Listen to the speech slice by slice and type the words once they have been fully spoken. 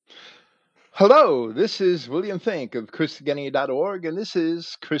Hello, this is William Fink of Christogenea.org, and this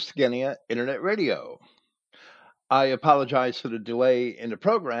is Christogenea Internet Radio. I apologize for the delay in the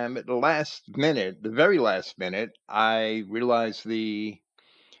program. At the last minute, the very last minute, I realized the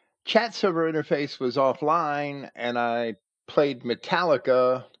chat server interface was offline, and I played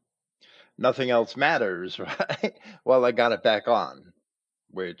Metallica, Nothing Else Matters, right? Well, I got it back on,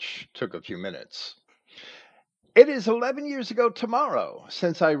 which took a few minutes. It is 11 years ago tomorrow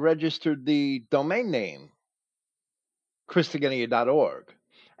since I registered the domain name Christogenea.org,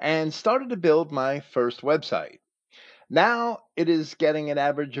 and started to build my first website. Now it is getting an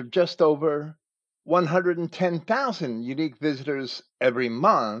average of just over 110,000 unique visitors every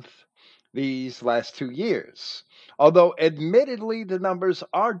month these last 2 years. Although, admittedly, the numbers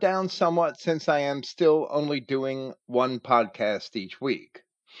are down somewhat since I am still only doing one podcast each week.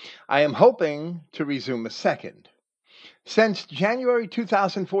 I am hoping to resume a second. Since January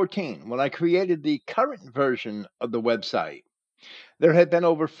 2014, when I created the current version of the website, there have been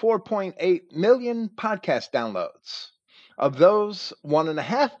over 4.8 million podcast downloads. Of those,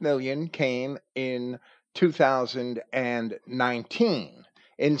 1.5 million came in 2019,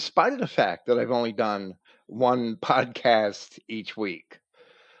 in spite of the fact that I've only done one podcast each week.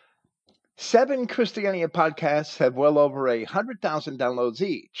 7 Christogenea podcasts have well over 100,000 downloads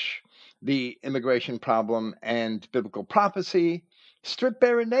each. The Immigration Problem and Biblical Prophecy, Strip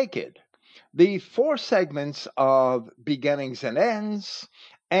Bare and Naked, the 4 segments of Beginnings and Ends,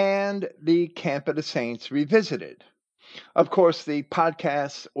 and the Camp of the Saints Revisited. Of course, the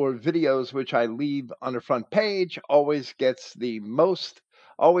podcasts or videos which I leave on the front page always get the most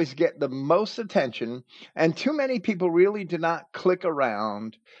attention, and too many people really do not click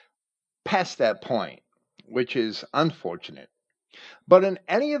around past that point, which is unfortunate. But in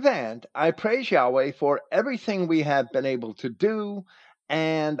any event, I praise Yahweh for everything we have been able to do,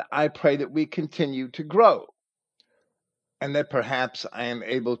 and I pray that we continue to grow, and that perhaps I am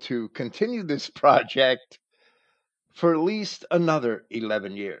able to continue this project for at least another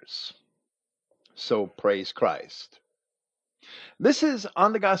 11 years. So praise Christ. This is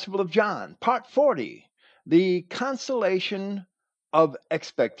on the Gospel of John, part 40, the Consolation of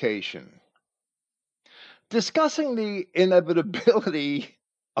Expectation. Discussing the inevitability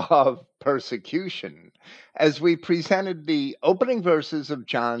of persecution as we presented the opening verses of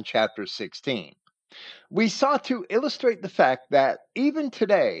John chapter 16. We sought to illustrate the fact that even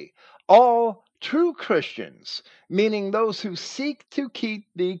today, all true Christians, meaning those who seek to keep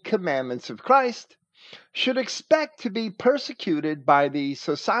the commandments of Christ, should expect to be persecuted by the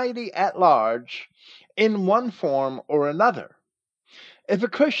society at large in one form or another. If a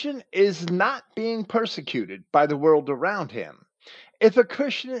Christian is not being persecuted by the world around him, if a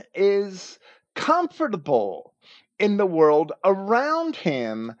Christian is comfortable in the world around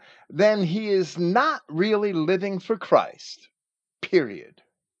him, then he is not really living for Christ, period.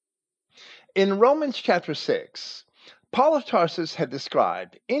 In Romans chapter 6, Paul of Tarsus had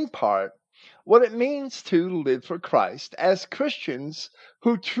described, in part, what it means to live for Christ, as Christians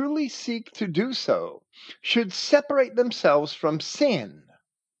who truly seek to do so should separate themselves from sin.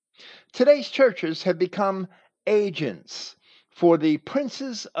 Today's churches have become agents for the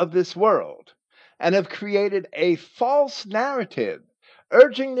princes of this world and have created a false narrative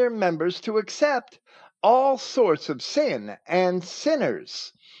urging their members to accept all sorts of sin and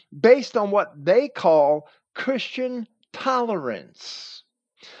sinners based on what they call Christian tolerance.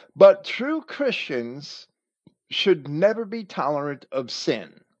 But true Christians should never be tolerant of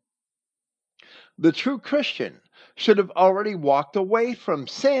sin. The true Christian should have already walked away from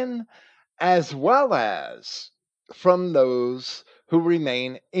sin as well as from those who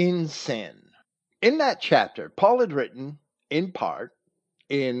remain in sin. In that chapter, Paul had written, in part,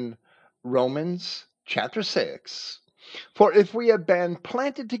 in Romans chapter 6, "For if we have been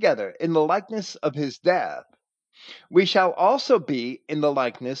planted together in the likeness of his death, we shall also be in the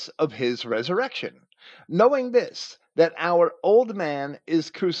likeness of his resurrection, knowing this, that our old man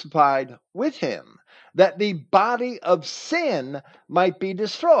is crucified with him, that the body of sin might be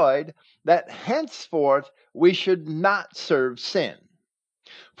destroyed, that henceforth we should not serve sin.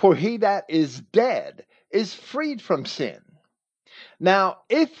 For he that is dead is freed from sin. Now,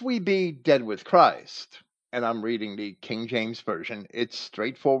 if we be dead with Christ," and I'm reading the King James Version, it's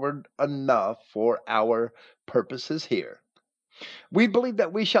straightforward enough for our purposes here, "we believe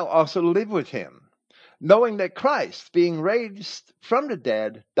that we shall also live with him, knowing that Christ, being raised from the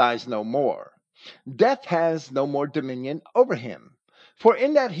dead, dies no more. Death has no more dominion over him. For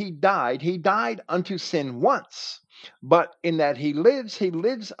in that he died unto sin once, but in that he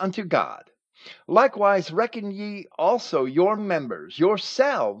lives unto God. Likewise, reckon ye also your members,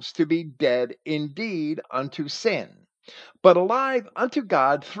 yourselves, to be dead indeed unto sin, but alive unto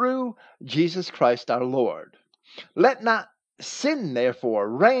God through Jesus Christ our Lord. Let not sin, therefore,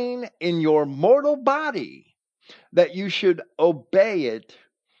 reign in your mortal body, that you should obey it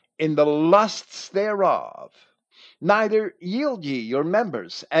in the lusts thereof. Neither yield ye your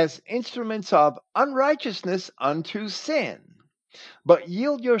members as instruments of unrighteousness unto sin, but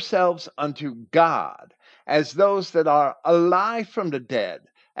yield yourselves unto God as those that are alive from the dead,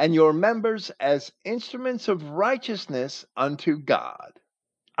 and your members as instruments of righteousness unto God.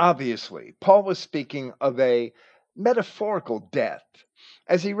 Obviously, Paul was speaking of a metaphorical death,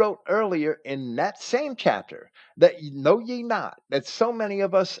 as he wrote earlier in that same chapter, that know ye not that so many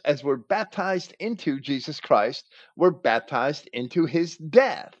of us, as were baptized into Jesus Christ, were baptized into his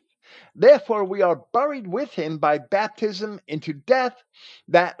death. Therefore, we are buried with him by baptism into death,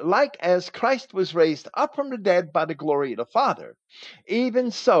 that like as Christ was raised up from the dead by the glory of the Father,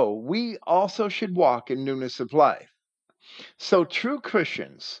 even so we also should walk in newness of life. So true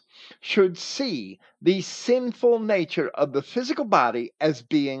Christians should see the sinful nature of the physical body as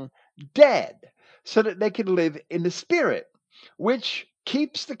being dead, so that they can live in the spirit, which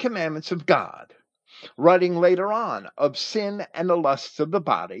keeps the commandments of God. Writing later on of sin and the lusts of the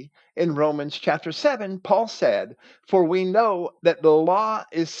body, in Romans chapter 7, Paul said, "For we know that the law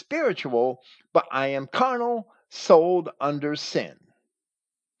is spiritual, but I am carnal, sold under sin."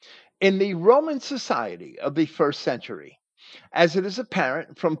 In the Roman society of the first century, as it is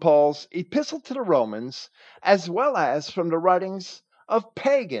apparent from Paul's epistle to the Romans, as well as from the writings of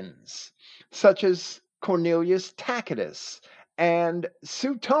pagans, such as Cornelius Tacitus and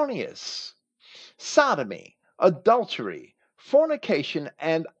Suetonius, sodomy, adultery, fornication,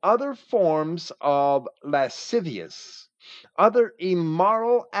 and other forms of lascivious, other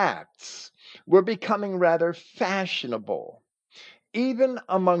immoral acts were becoming rather fashionable, even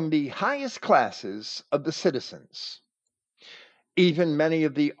among the highest classes of the citizens. Even many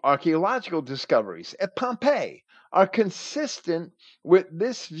of the archaeological discoveries at Pompeii are consistent with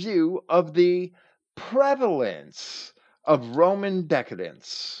this view of the prevalence of Roman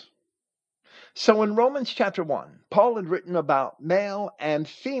decadence. So in Romans chapter 1, Paul had written about male and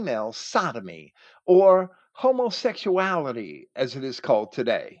female sodomy, or homosexuality as it is called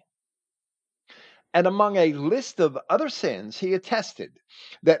today. And among a list of other sins, he attested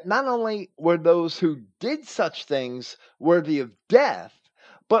that not only were those who did such things worthy of death,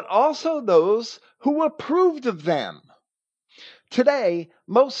 but also those who approved of them. Today,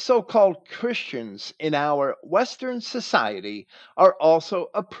 most so called Christians in our Western society are also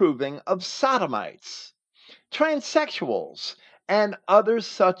approving of sodomites, transsexuals, and other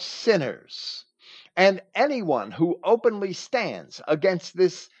such sinners. And anyone who openly stands against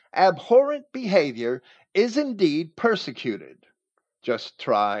this abhorrent behavior is indeed persecuted. Just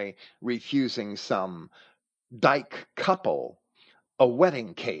try refusing some dyke couple a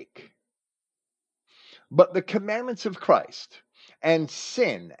wedding cake. But the commandments of Christ and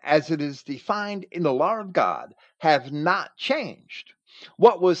sin, as it is defined in the law of God, have not changed.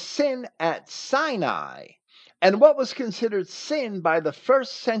 What was sin at Sinai and what was considered sin by the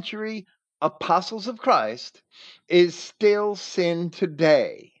first century apostles of Christ is still sin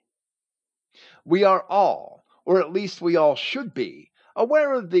today. We are all, or at least we all should be,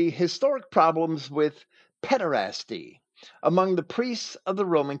 aware of the historic problems with pederasty among the priests of the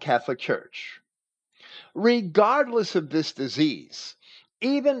Roman Catholic Church. Regardless of this disease,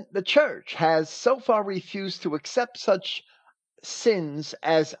 even the church has so far refused to accept such sins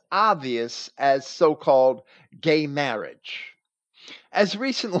as obvious as so called gay marriage. As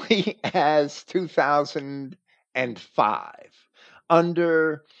recently as 2005,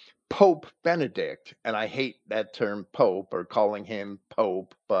 under Pope Benedict, and I hate that term Pope or calling him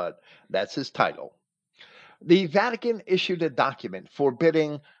Pope, but that's his title, the Vatican issued a document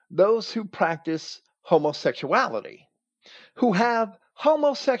forbidding those who practice homosexuality, who have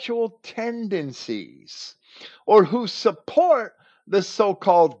homosexual tendencies, or who support the so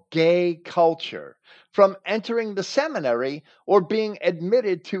called gay culture from entering the seminary or being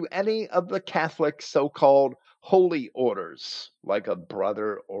admitted to any of the Catholic so called holy orders, like a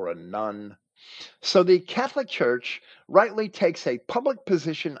brother or a nun. So the Catholic Church rightly takes a public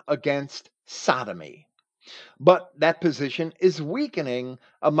position against sodomy. But that position is weakening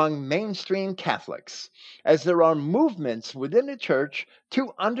among mainstream Catholics, as there are movements within the church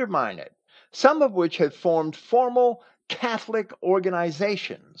to undermine it, some of which have formed formal Catholic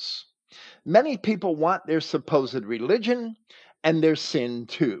organizations. Many people want their supposed religion and their sin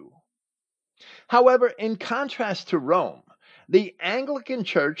too. However, in contrast to Rome, the Anglican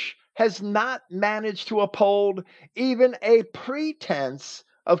Church has not managed to uphold even a pretense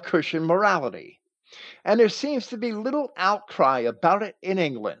of Christian morality, and there seems to be little outcry about it in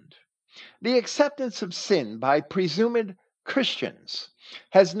England. The acceptance of sin by presumed Christians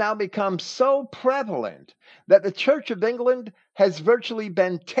has now become so prevalent that the Church of England has virtually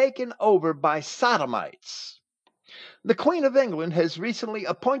been taken over by sodomites. The Queen of England has recently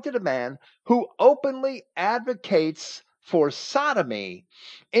appointed a man who openly advocates for sodomy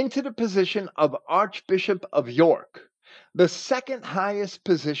into the position of Archbishop of York, the second highest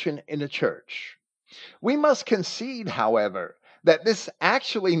position in the church. We must concede, however, that this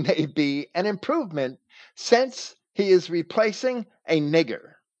actually may be an improvement since he is replacing a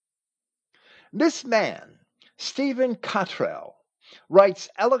nigger. This man, Stephen Cottrell, writes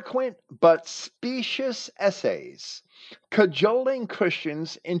eloquent but specious essays, cajoling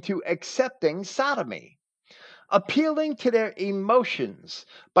Christians into accepting sodomy, appealing to their emotions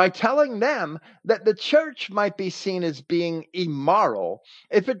by telling them that the church might be seen as being immoral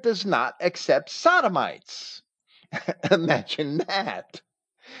if it does not accept sodomites. Imagine that.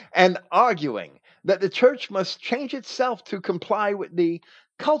 And arguing that the church must change itself to comply with the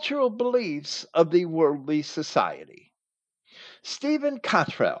cultural beliefs of the worldly society. Stephen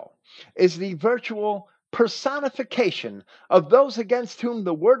Cottrell is the virtual personification of those against whom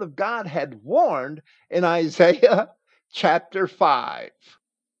the Word of God had warned in Isaiah chapter 5.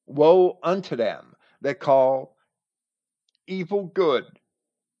 Woe unto them that call evil good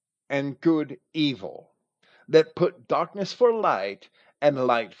and good evil, that put darkness for light and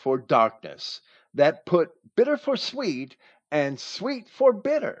light for darkness, that put bitter for sweet and sweet for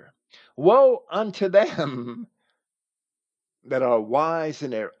bitter. Woe unto them that are wise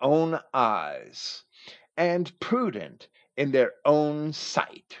in their own eyes and prudent in their own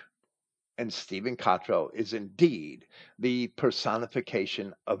sight. And Stephen Cottrell is indeed the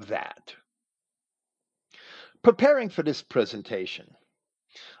personification of that. Preparing for this presentation,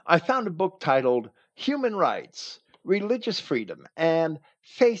 I found a book titled Human Rights, Religious Freedom, and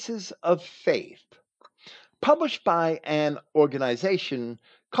Faces of Faith, published by an organization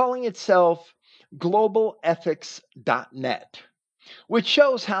calling itself globalethics.net, which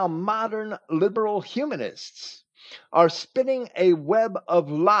shows how modern liberal humanists are spinning a web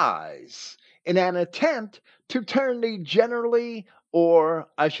of lies in an attempt to turn the generally, or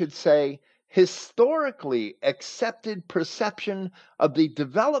I should say, historically accepted perception of the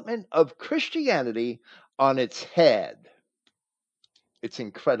development of Christianity on its head. It's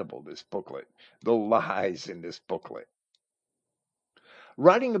incredible, this booklet, the lies in this booklet.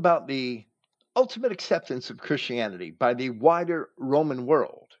 Writing about the ultimate acceptance of Christianity by the wider Roman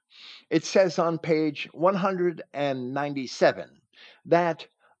world, it says on page 197 that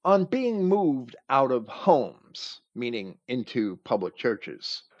on being moved out of homes, meaning into public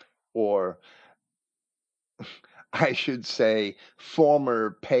churches, or I should say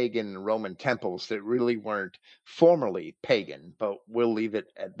former pagan Roman temples that really weren't formerly pagan, but we'll leave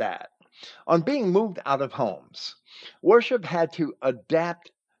it at that. On being moved out of homes, worship had to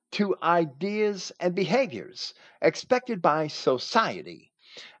adapt to ideas and behaviors expected by society,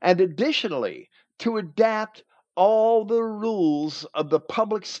 and additionally to adapt all the rules of the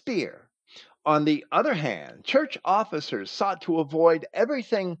public sphere. On the other hand, church officers sought to avoid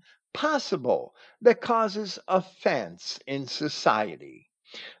everything possible that causes offense in society.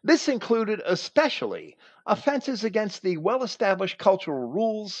 This included especially offenses against the well established cultural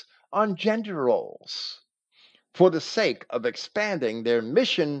rules on gender roles. For the sake of expanding their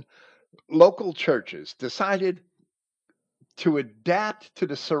mission, local churches decided to adapt to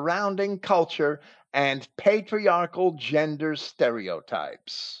the surrounding culture and patriarchal gender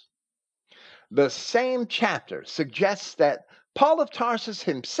stereotypes. The same chapter suggests that Paul of Tarsus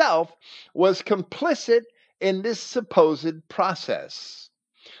himself was complicit in this supposed process,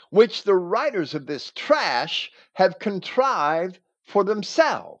 which the writers of this trash have contrived for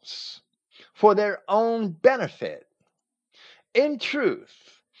themselves, for their own benefit. In truth,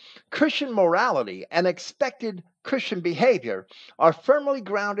 Christian morality and expected Christian behavior are firmly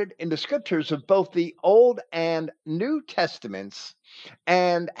grounded in the scriptures of both the Old and New Testaments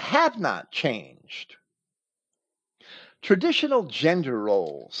and have not changed. Traditional gender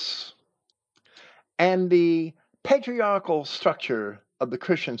roles and the patriarchal structure of the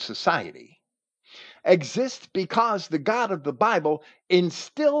Christian society exist because the God of the Bible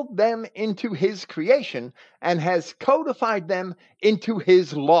instilled them into his creation and has codified them into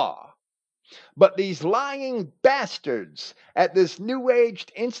his law. But these lying bastards at this New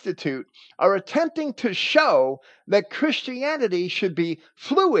Aged Institute are attempting to show that Christianity should be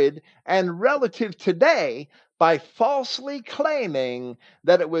fluid and relative today by falsely claiming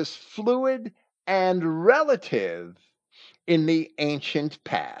that it was fluid and relative in the ancient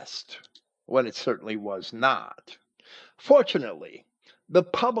past, when it certainly was not. Fortunately, the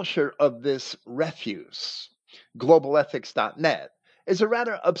publisher of this refuse, globalethics.net, is a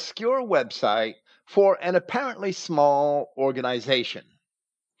rather obscure website for an apparently small organization.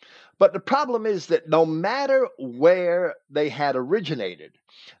 But the problem is that no matter where they had originated,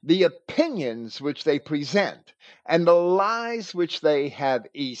 the opinions which they present and the lies which they have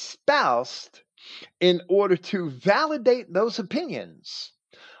espoused in order to validate those opinions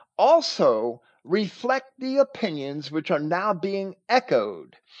also reflect the opinions which are now being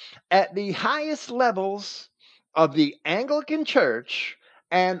echoed at the highest levels of the Anglican Church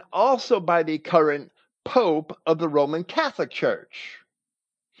and also by the current Pope of the Roman Catholic Church.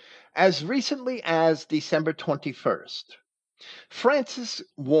 As recently as December 21st, Francis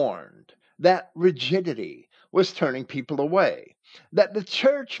warned that rigidity was turning people away, that the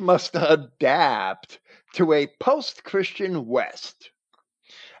church must adapt to a post Christian West,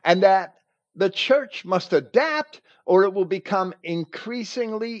 and that the church must adapt or it will become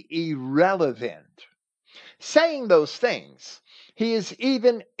increasingly irrelevant. Saying those things, he is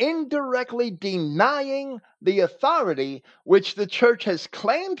even indirectly denying the authority which the church has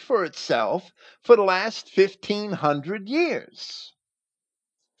claimed for itself for the last 1500 years.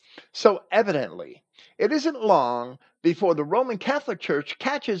 So evidently, it isn't long before the Roman Catholic Church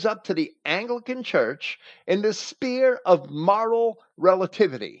catches up to the Anglican Church in the sphere of moral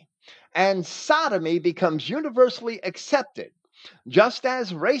relativity, and sodomy becomes universally accepted, just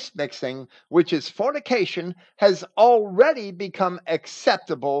as race mixing, which is fornication, has already become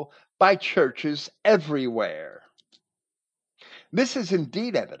acceptable by churches everywhere. This is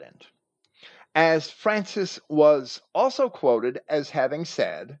indeed evident, as Francis was also quoted as having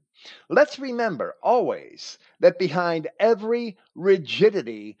said, "Let's remember always that behind every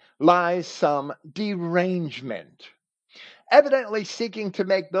rigidity lies some derangement," evidently seeking to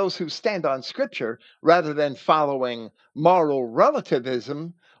make those who stand on Scripture, rather than following moral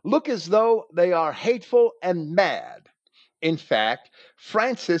relativism, look as though they are hateful and mad. In fact,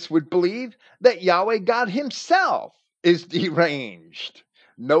 Francis would believe that Yahweh God Himself is deranged,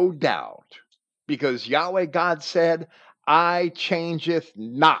 no doubt, because Yahweh God said, "I changeth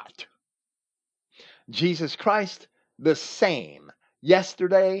not." Jesus Christ, the same,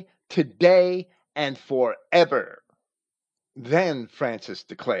 yesterday, today, and forever. Then Francis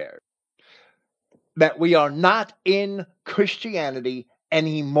declared that we are not in Christianity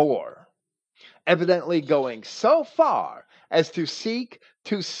anymore, evidently going so far as to seek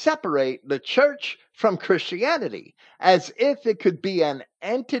to separate the church from Christianity, as if it could be an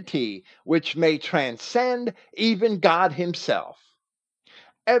entity which may transcend even God Himself.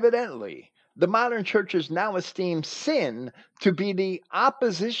 Evidently, the modern churches now esteem sin to be the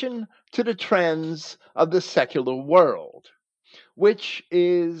opposition to the trends of the secular world, which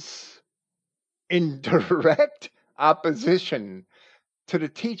is in direct opposition to the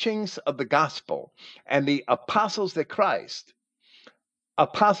teachings of the gospel and the apostles of Christ,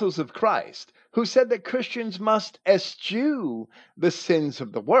 who said that Christians must eschew the sins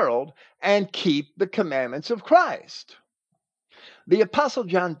of the world and keep the commandments of Christ. The Apostle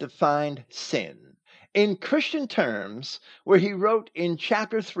John defined sin in Christian terms, where he wrote in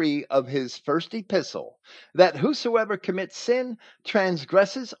chapter 3 of his first epistle that whosoever commits sin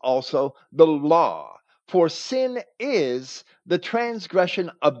transgresses also the law. For sin is the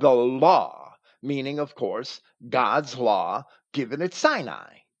transgression of the law, meaning, of course, God's law given at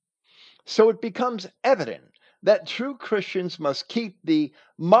Sinai. So it becomes evident that true Christians must keep the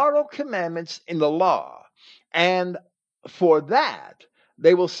moral commandments in the law, and for that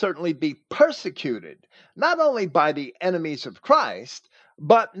they will certainly be persecuted, not only by the enemies of Christ,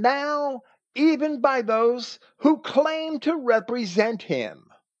 but now even by those who claim to represent Him.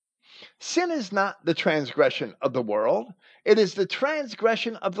 Sin is not the transgression of the world, it is the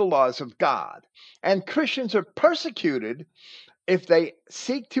transgression of the laws of God, and Christians are persecuted if they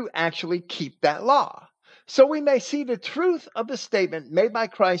seek to actually keep that law. So we may see the truth of the statement made by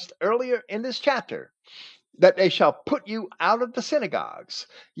Christ earlier in this chapter, that they shall put you out of the synagogues.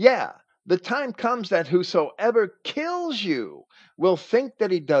 Yeah, the time comes that whosoever kills you will think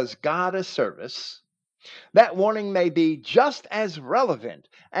that he does God a service. That warning may be just as relevant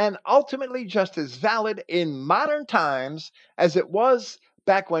and ultimately just as valid in modern times as it was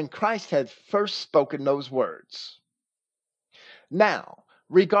back when Christ had first spoken those words. Now,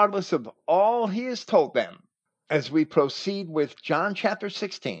 regardless of all He has told them, as we proceed with John chapter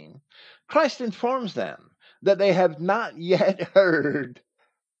 16, Christ informs them that they have not yet heard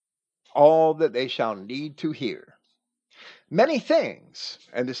all that they shall need to hear. Many things,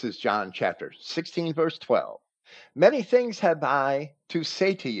 and this is John chapter 16, verse 12. Many things have I to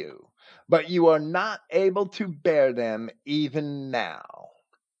say to you, but you are not able to bear them even now.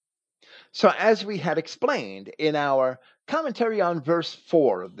 So, as we had explained in our commentary on verse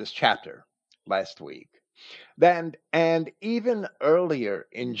 4 of this chapter last week, then and even earlier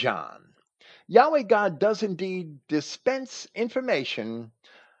in John, Yahweh God does indeed dispense information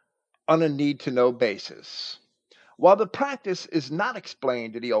on a need to know basis. While the practice is not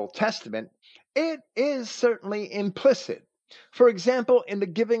explained in the Old Testament, it is certainly implicit. For example, in the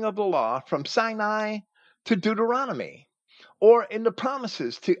giving of the law from Sinai to Deuteronomy, or in the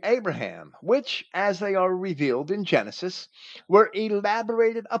promises to Abraham, which, as they are revealed in Genesis, were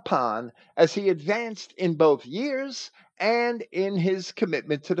elaborated upon as he advanced in both years and in his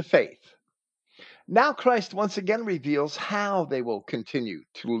commitment to the faith. Now Christ once again reveals how they will continue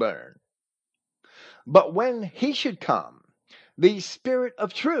to learn. But when he should come, the Spirit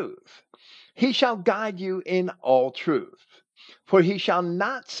of truth, he shall guide you in all truth. For he shall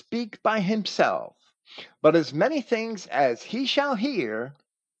not speak by himself, but as many things as he shall hear,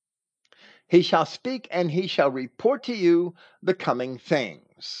 he shall speak, and he shall report to you the coming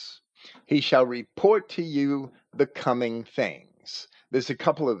things. He shall report to you the coming things. There's a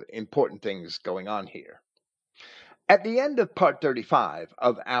couple of important things going on here. At the end of part 35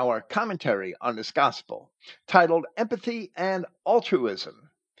 of our commentary on this gospel, titled Empathy and Altruism,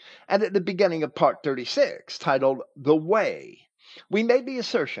 and at the beginning of part 36, titled The Way, we made the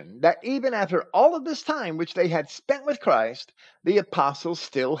assertion that even after all of this time which they had spent with Christ, the apostles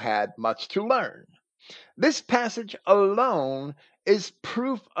still had much to learn. This passage alone is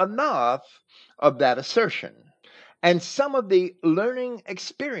proof enough of that assertion. And some of the learning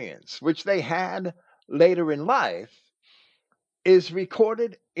experience which they had later in life is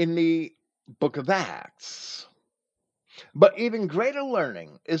recorded in the book of Acts. But even greater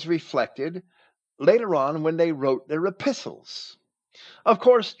learning is reflected later on when they wrote their epistles. Of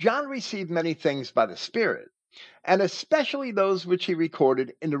course, John received many things by the Spirit, and especially those which he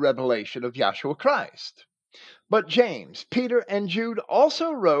recorded in the revelation of Yahshua Christ. But James, Peter, and Jude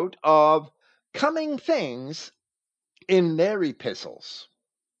also wrote of coming things in their epistles.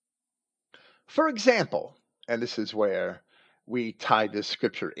 For example, and this is where we tie this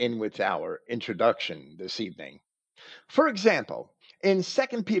scripture in with our introduction this evening. For example, in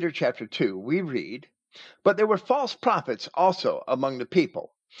 2 Peter chapter 2, we read, "But there were false prophets also among the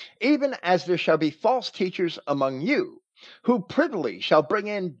people, even as there shall be false teachers among you, who privily shall bring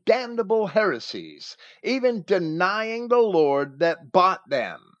in damnable heresies, even denying the Lord that bought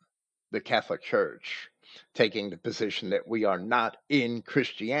them." The Catholic Church taking the position that we are not in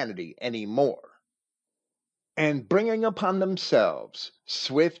Christianity anymore, and bringing upon themselves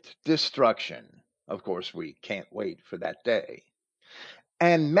swift destruction. Of course, we can't wait for that day.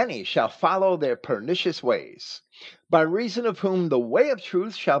 "And many shall follow their pernicious ways, by reason of whom the way of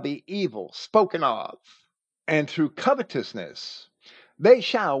truth shall be evil spoken of. And through covetousness they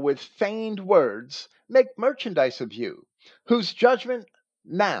shall with feigned words make merchandise of you, whose judgment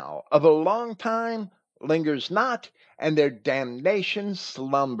now of a long time lingers not, and their damnation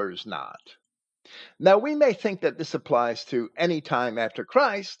slumbers not." Now, we may think that this applies to any time after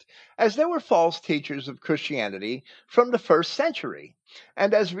Christ, as there were false teachers of Christianity from the first century,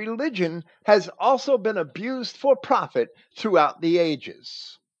 and as religion has also been abused for profit throughout the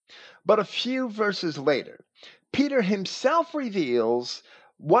ages. But a few verses later, Peter himself reveals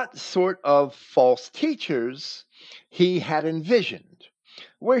what sort of false teachers he had envisioned,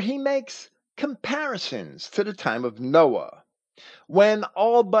 where he makes comparisons to the time of Noah, when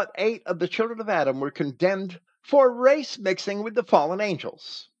all but 8 of the children of Adam were condemned for race mixing with the fallen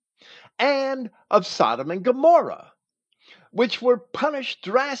angels, and of Sodom and Gomorrah, which were punished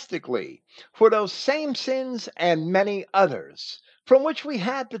drastically for those same sins and many others, from which we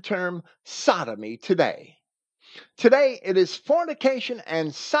had the term sodomy today. Today, it is fornication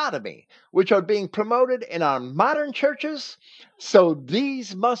and sodomy which are being promoted in our modern churches, so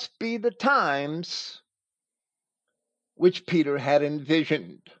these must be the times which Peter had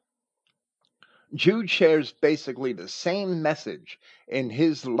envisioned. Jude shares basically the same message in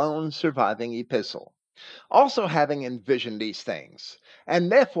his lone surviving epistle, also having envisioned these things, and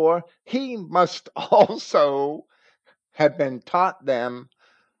therefore he must also have been taught them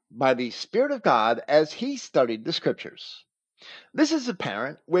by the Spirit of God as he studied the scriptures. This is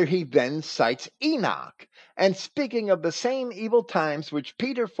apparent where he then cites Enoch, and speaking of the same evil times which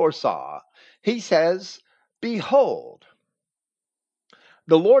Peter foresaw, he says, "Behold,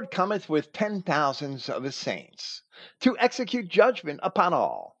 The Lord cometh with 10,000s of his saints, to execute judgment upon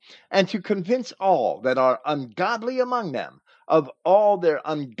all, and to convince all that are ungodly among them of all their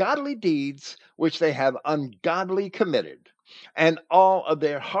ungodly deeds which they have ungodly committed, and all of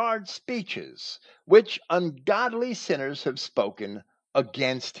their hard speeches which ungodly sinners have spoken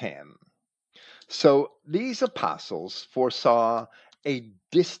against him. So these apostles foresaw a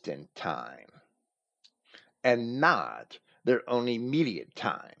distant time and not their own immediate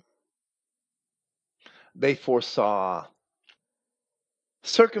time. They foresaw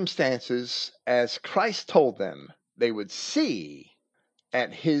circumstances as Christ told them they would see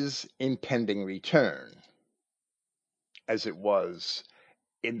at his impending return, as it was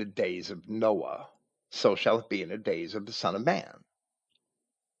in the days of Noah, so shall it be in the days of the Son of Man.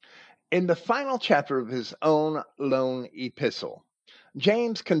 In the final chapter of his own lone epistle,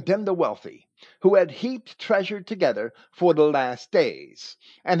 James condemned the wealthy who had heaped treasure together for the last days,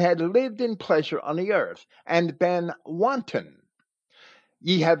 and had lived in pleasure on the earth, and been wanton.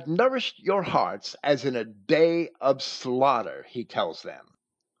 Ye have nourished your hearts as in a day of slaughter, he tells them.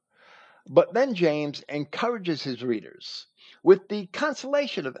 But then James encourages his readers with the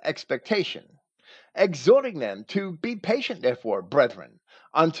consolation of expectation, exhorting them to be patient, therefore, brethren,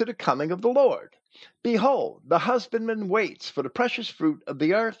 unto the coming of the Lord. Behold, the husbandman waits for the precious fruit of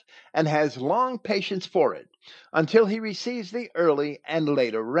the earth, and has long patience for it, until he receives the early and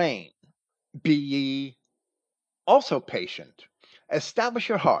later rain. Be ye also patient. Establish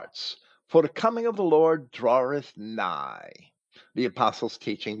your hearts, for the coming of the Lord draweth nigh. The apostles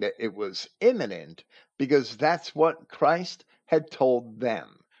teaching that it was imminent because that's what Christ had told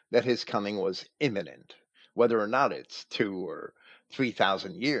them, that his coming was imminent. Whether or not it's 2 or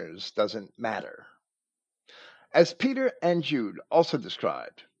 3,000 years doesn't matter. As Peter and Jude also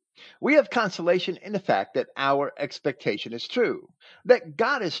described, we have consolation in the fact that our expectation is true, that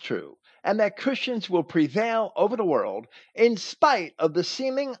God is true, and that Christians will prevail over the world in spite of the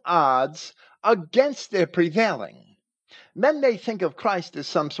seeming odds against their prevailing. Men may think of Christ as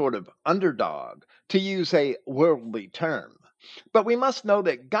some sort of underdog, to use a worldly term, but we must know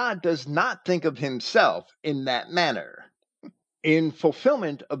that God does not think of himself in that manner. In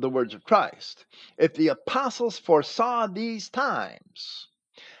fulfillment of the words of Christ, if the apostles foresaw these times,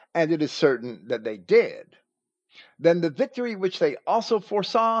 and it is certain that they did, then the victory which they also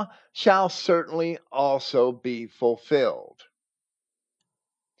foresaw shall certainly also be fulfilled.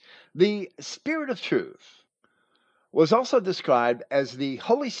 The Spirit of truth was also described as the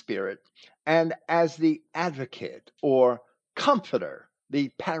Holy Spirit and as the advocate or comforter,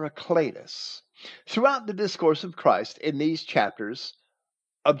 the Paracletus, throughout the discourse of Christ in these chapters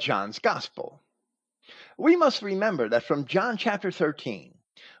of John's Gospel. We must remember that from John chapter 13,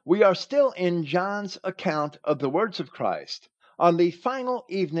 we are still in John's account of the words of Christ on the final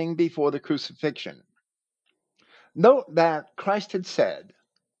evening before the crucifixion. Note that Christ had said,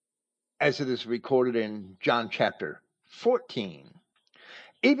 as it is recorded in John chapter 14,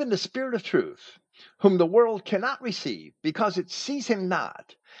 even the Spirit of truth, whom the world cannot receive, because it sees him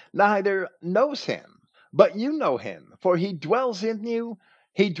not, neither knows him, but you know him, for he dwells in you,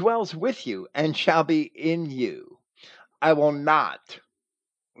 he dwells with you, and shall be in you. I will not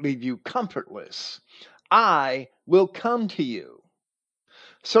leave you comfortless. I will come to you.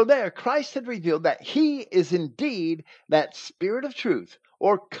 So there, Christ had revealed that he is indeed that Spirit of truth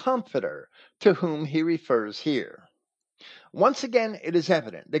or comforter to whom he refers here. Once again, it is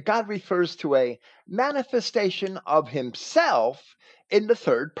evident that God refers to a manifestation of himself in the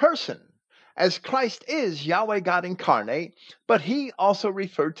third person, as Christ is Yahweh God incarnate, but he also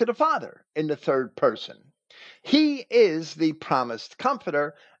referred to the Father in the third person. He is the promised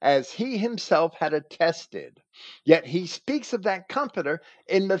comforter, as he himself had attested, yet he speaks of that comforter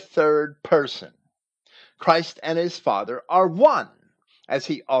in the third person. Christ and his Father are one, as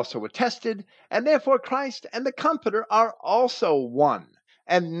he also attested, and therefore Christ and the Comforter are also one,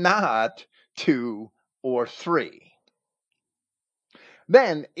 and not two or three.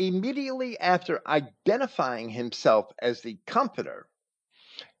 Then, immediately after identifying himself as the Comforter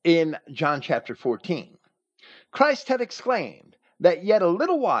in John chapter 14, Christ had exclaimed that yet a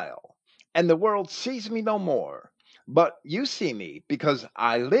little while, and the world sees me no more, but you see me, because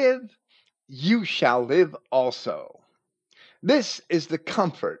I live, you shall live also. This is the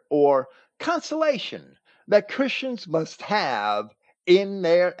comfort or consolation that Christians must have in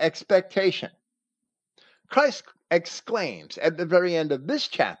their expectation. Christ exclaims at the very end of this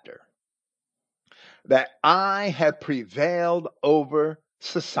chapter that I have prevailed over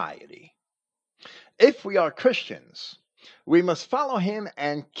society. If we are Christians, we must follow him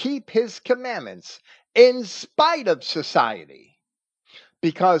and keep his commandments in spite of society.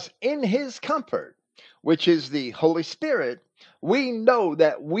 because in his comfort, which is the Holy Spirit, we know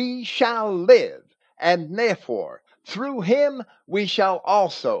that we shall live, and therefore through him we shall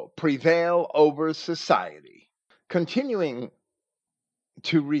also prevail over society. Continuing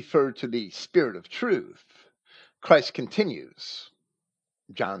to refer to the Spirit of truth, Christ continues,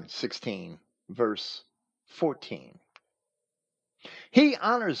 John 16, verse 14. He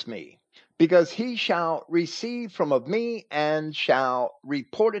honors me, because he shall receive from of me and shall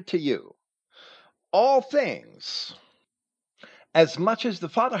report it to you. All things, as much as the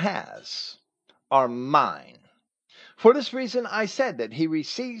Father has, are mine. For this reason I said that he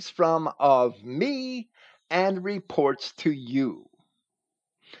receives from of me and reports to you.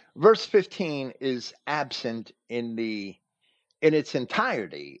 Verse 15 is absent in its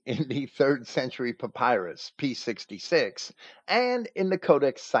entirety in the 3rd century papyrus P66 and in the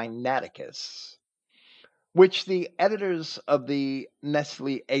Codex Sinaiticus, which the editors of the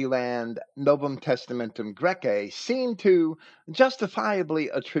Nestle Aland Novum Testamentum Graece seem to justifiably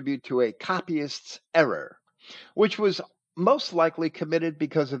attribute to a copyist's error, which was most likely committed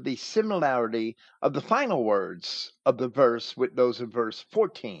because of the similarity of the final words of the verse with those of verse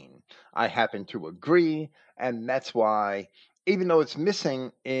 14. I happen to agree, and that's why, even though it's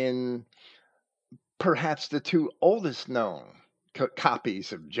missing in perhaps the 2 oldest known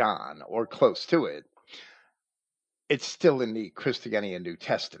copies of John, or close to it, it's still in the Christogenea New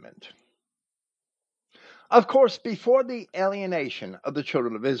Testament. Of course, before the alienation of the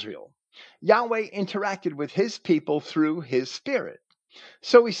children of Israel, Yahweh interacted with his people through his Spirit.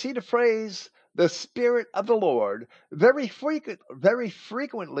 So we see the phrase, the Spirit of the Lord, very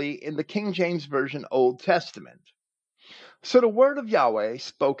frequently in the King James Version Old Testament. So the word of Yahweh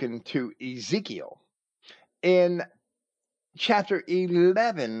spoken to Ezekiel in chapter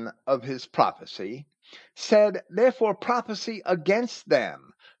 11 of his prophecy said, therefore prophesy against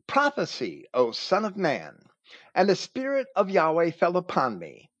them, prophesy, O son of man. And the Spirit of Yahweh fell upon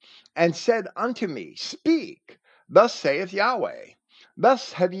me, and said unto me, speak, thus saith Yahweh.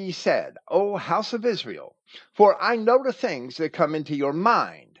 Thus have ye said, O house of Israel, for I know the things that come into your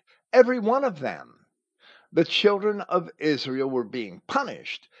mind, every one of them. The children of Israel were being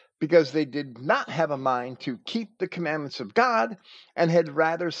punished because they did not have a mind to keep the commandments of God and had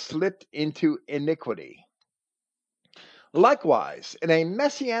rather slipped into iniquity. Likewise, in a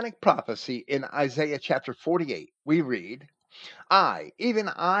messianic prophecy in Isaiah chapter 48, we read, I, even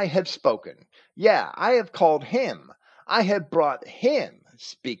I, have spoken. Yeah, I have called him. I have brought him,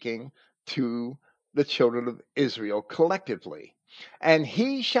 speaking to the children of Israel collectively, and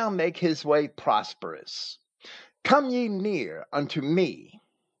he shall make his way prosperous. Come ye near unto me.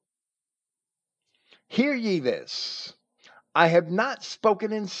 Hear ye this. I have not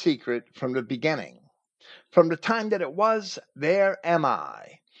spoken in secret from the beginning. From the time that it was, there am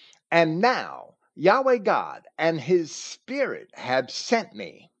I. And now Yahweh God and his Spirit have sent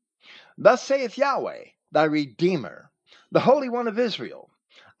me. Thus saith Yahweh, thy Redeemer, the Holy One of Israel.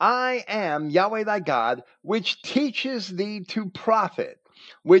 I am Yahweh thy God, which teaches thee to profit,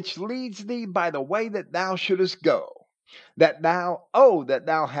 which leads thee by the way that thou shouldest go. That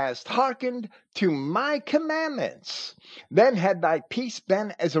thou hast hearkened to my commandments, then had thy peace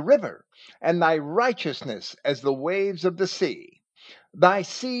been as a river, and thy righteousness as the waves of the sea. Thy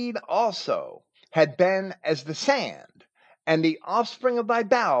seed also had been as the sand, and the offspring of thy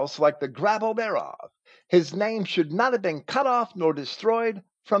bowels like the gravel thereof. His name should not have been cut off nor destroyed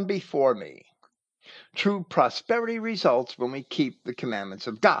from before me. True prosperity results when we keep the commandments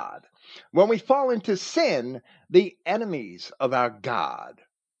of God. When we fall into sin, the enemies of our God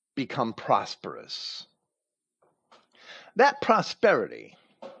become prosperous. That prosperity,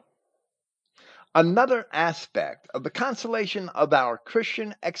 another aspect of the consolation of our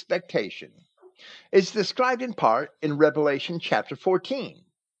Christian expectation, is described in part in Revelation chapter 14.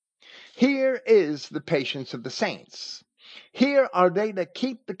 Here is the patience of the saints. Here are they that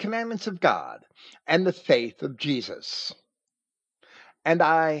keep the commandments of God and the faith of Jesus. And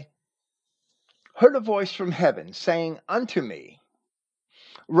I heard a voice from heaven saying unto me,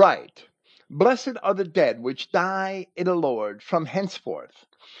 write, blessed are the dead which die in the Lord from henceforth.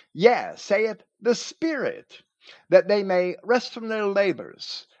 Yea, saith the Spirit, that they may rest from their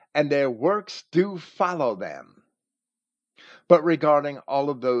labors, and their works do follow them. But regarding all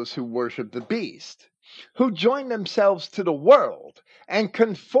of those who worship the beast, who join themselves to the world, and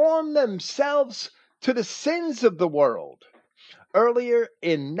conform themselves to the sins of the world, earlier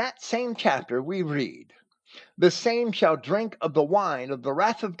in that same chapter we read, the same shall drink of the wine of the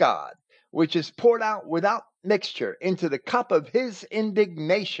wrath of God, which is poured out without mixture into the cup of his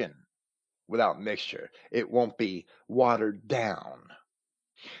indignation. Without mixture, it won't be watered down.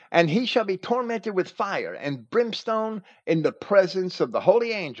 And he shall be tormented with fire and brimstone in the presence of the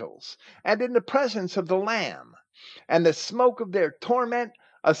holy angels and in the presence of the Lamb. And the smoke of their torment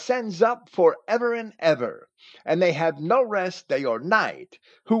ascends up for ever and ever. And they have no rest day or night,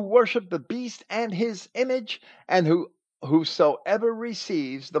 who worship the beast and his image, and whosoever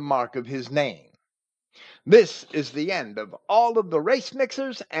receives the mark of his name. This is the end of all of the race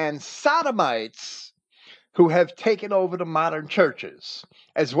mixers and sodomites who have taken over the modern churches,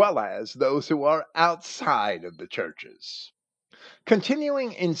 as well as those who are outside of the churches.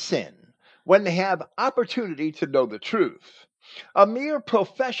 Continuing in sin when they have opportunity to know the truth. A mere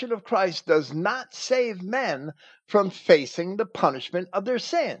profession of Christ does not save men from facing the punishment of their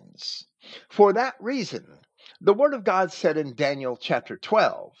sins. For that reason, the Word of God said in Daniel chapter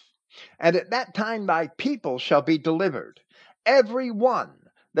 12, "And at that time thy people shall be delivered, every one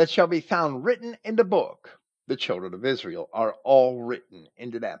that shall be found written in the book." The children of Israel are all written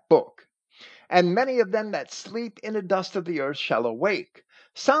into that book. "And many of them that sleep in the dust of the earth shall awake,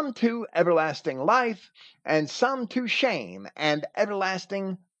 some to everlasting life, and some to shame and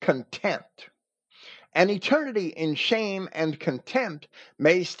everlasting contempt." An eternity in shame and contempt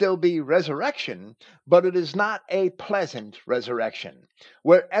may still be resurrection, but it is not a pleasant resurrection,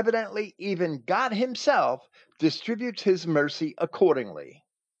 where evidently even God himself distributes his mercy accordingly.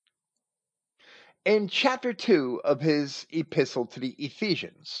 In chapter 2 of his epistle to the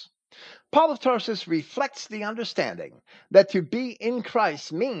Ephesians, Paul of Tarsus reflects the understanding that to be in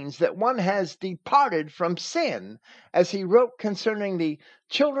Christ means that one has departed from sin, as he wrote concerning the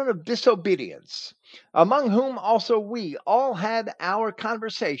children of disobedience, among whom also we all had our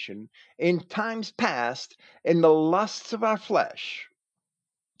conversation in times past in the lusts of our flesh,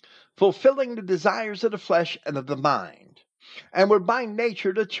 fulfilling the desires of the flesh and of the mind, and were by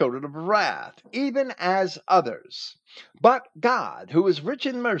nature the children of wrath, even as others. But God, who is rich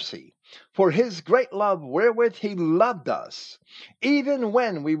in mercy, for his great love wherewith he loved us, even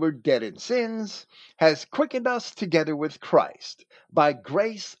when we were dead in sins, has quickened us together with Christ. By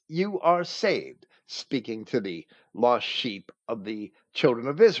grace you are saved, speaking to the lost sheep of the children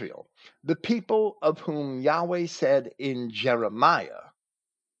of Israel, the people of whom Yahweh said in Jeremiah,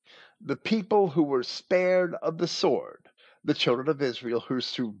 the people who were spared of the sword, the children of Israel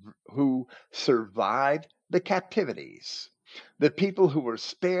who survived the captivities, the people who were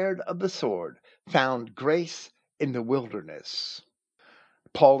spared of the sword found grace in the wilderness.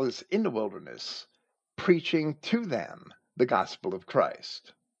 Paul is in the wilderness preaching to them the gospel of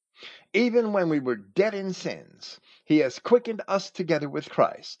Christ. Even when we were dead in sins, he has quickened us together with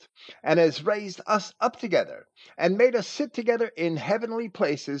Christ, and has raised us up together, and made us sit together in heavenly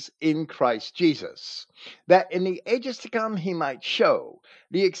places in Christ Jesus, that in the ages to come he might show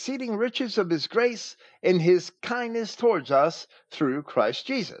the exceeding riches of his grace in his kindness towards us through Christ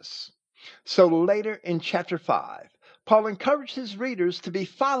Jesus. So later in chapter 5, Paul encouraged his readers to be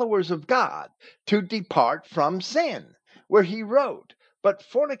followers of God, to depart from sin, where he wrote, "But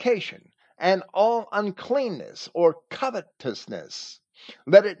fornication and all uncleanness or covetousness,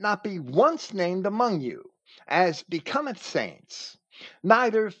 let it not be once named among you, as becometh saints,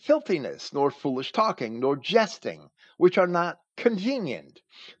 neither filthiness, nor foolish talking, nor jesting, which are not convenient,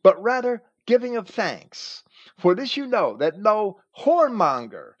 but rather giving of thanks. For this you know, that no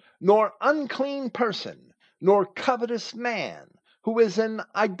whoremonger, nor unclean person, nor covetous man, who is an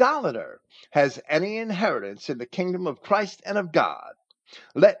idolater, has any inheritance in the kingdom of Christ and of God.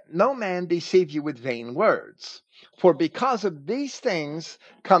 Let no man deceive you with vain words. For because of these things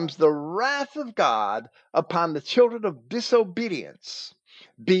comes the wrath of God upon the children of disobedience.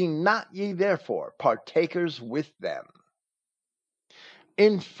 Be not ye therefore partakers with them."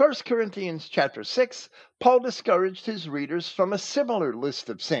 In 1 Corinthians chapter 6, Paul discouraged his readers from a similar list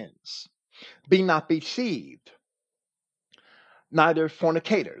of sins. "Be not deceived, neither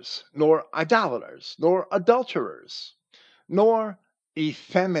fornicators, nor idolaters, nor adulterers, nor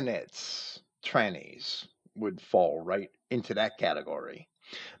effeminates," trannies would fall right into that category,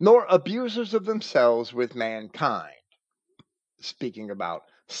 "nor abusers of themselves with mankind," speaking about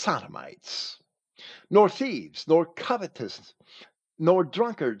sodomites, "nor thieves, nor covetous, nor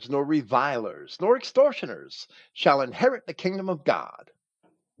drunkards, nor revilers, nor extortioners shall inherit the kingdom of God."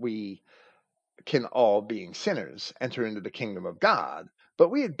 We can all, being sinners, enter into the kingdom of God, but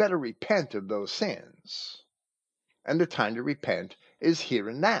we had better repent of those sins. And the time to repent is here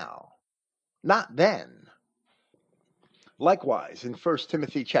and now, not then. Likewise, in 1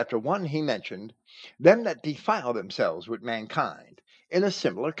 Timothy chapter 1, he mentioned them that defile themselves with mankind in a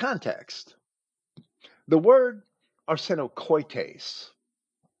similar context. The word arsenokoites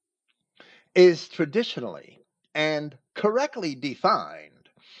is traditionally and correctly defined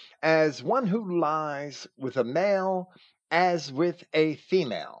as one who lies with a male as with a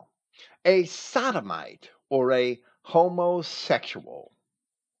female, a sodomite or a homosexual.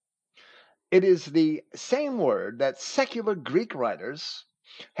 It is the same word that secular Greek writers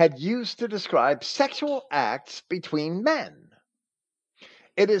had used to describe sexual acts between men.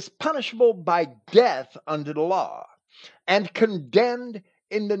 It is punishable by death under the law and condemned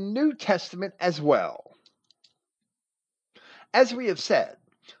in the New Testament as well. As we have said,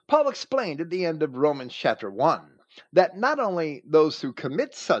 Paul explained at the end of Romans chapter 1 that not only those who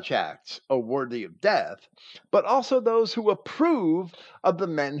commit such acts are worthy of death, but also those who approve of the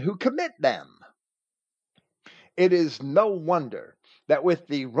men who commit them. It is no wonder that with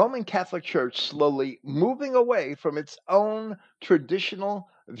the Roman Catholic Church slowly moving away from its own traditional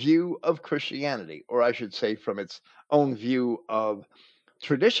view of Christianity, or I should say from its own view of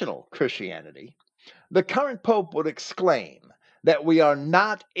traditional Christianity, the current Pope would exclaim that we are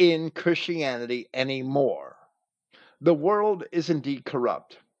not in Christianity anymore. The world is indeed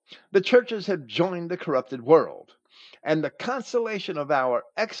corrupt. The churches have joined the corrupted world. And the consolation of our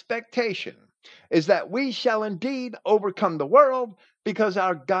expectation is that we shall indeed overcome the world because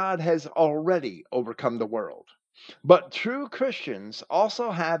our God has already overcome the world. But true Christians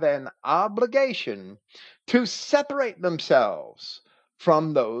also have an obligation to separate themselves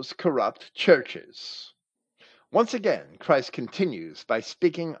from those corrupt churches. Once again, Christ continues by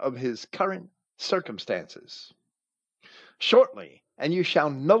speaking of his current circumstances. Shortly, and you shall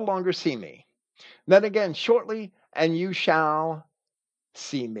no longer see me. Then again, shortly, and you shall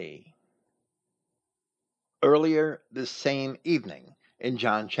see me. Earlier this same evening, in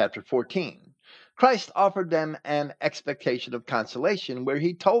John chapter 14, Christ offered them an expectation of consolation where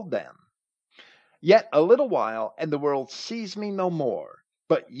he told them, Yet a little while, and the world sees me no more,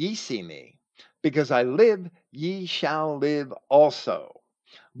 but ye see me. Because I live, ye shall live also.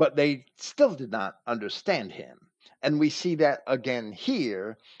 But they still did not understand him. And we see that again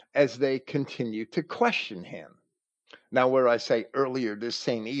here as they continue to question him. Now, where I say earlier this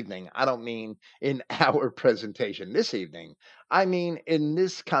same evening, I don't mean in our presentation this evening. I mean in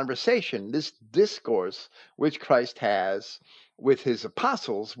this conversation, this discourse which Christ has with his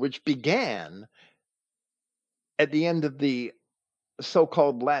apostles, which began at the end of the so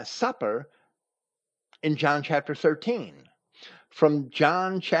called Last Supper in John chapter 13. From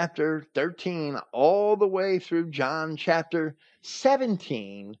John chapter 13 all the way through John chapter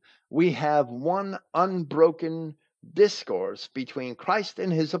 17, we have one unbroken discourse between Christ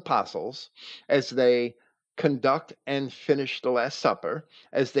and his apostles as they conduct and finish the Last Supper,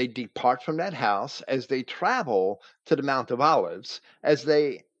 as they depart from that house, as they travel to the Mount of Olives, as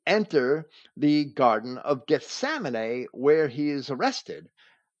they enter the Garden of Gethsemane where he is arrested.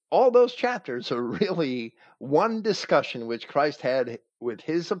 All those chapters are really one discussion which Christ had with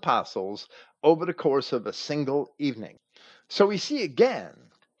his apostles over the course of a single evening. So we see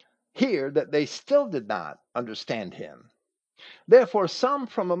again here that they still did not understand him. Therefore, some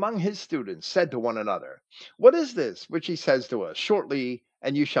from among his students said to one another, What is this which he says to us? Shortly,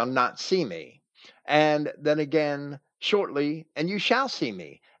 and you shall not see me. And then again, shortly, and you shall see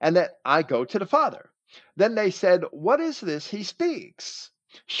me, and that I go to the Father. Then they said, What is this he speaks?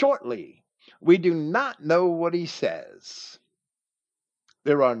 Shortly, we do not know what he says.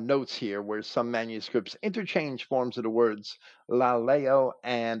 There are notes here where some manuscripts interchange forms of the words laleo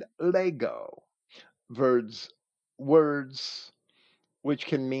and lego, words which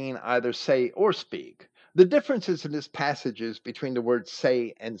can mean either say or speak. The differences in this passages between the words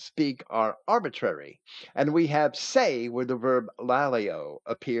say and speak are arbitrary, and we have say where the verb laleo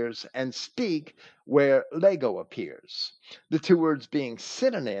appears and speak where lego appears. The two words being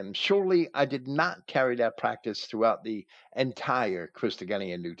synonyms, surely I did not carry that practice throughout the entire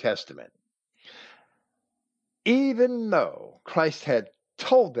Christogenea New Testament. Even though Christ had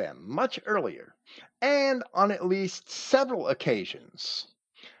told them much earlier, and on at least several occasions,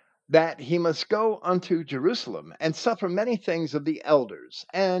 that he must go unto Jerusalem and suffer many things of the elders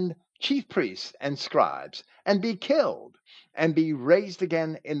and chief priests and scribes, and be killed, and be raised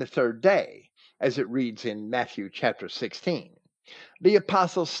again in the third day, as it reads in Matthew chapter 16. The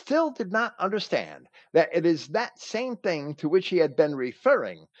apostles still did not understand that it is that same thing to which he had been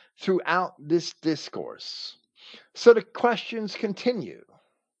referring throughout this discourse. So the questions continue.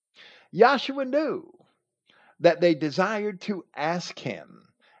 Yahshua knew that they desired to ask him.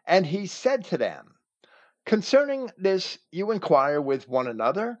 And he said to them, Concerning this you inquire with one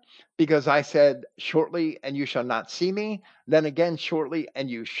another, because I said, Shortly, and you shall not see me, then again, shortly, and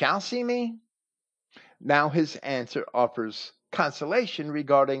you shall see me. Now his answer offers consolation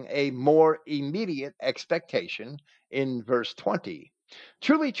regarding a more immediate expectation in verse 20.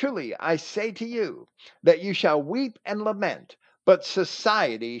 Truly, truly, I say to you that you shall weep and lament, but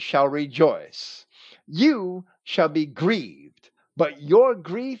society shall rejoice. You shall be grieved, but your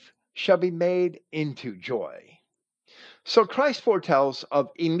grief shall be made into joy. So Christ foretells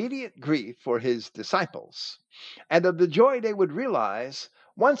of immediate grief for his disciples and of the joy they would realize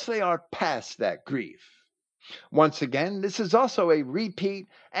once they are past that grief. Once again, this is also a repeat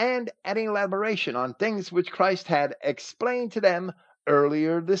and an elaboration on things which Christ had explained to them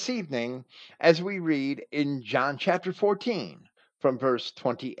earlier this evening, as we read in John chapter 14 from verse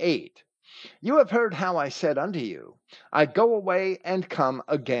 28. You have heard how I said unto you, I go away and come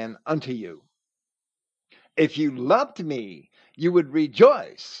again unto you. If you loved me, you would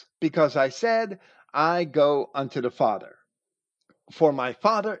rejoice, because I said, I go unto the Father, for my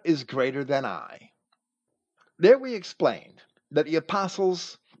Father is greater than I. There we explained that the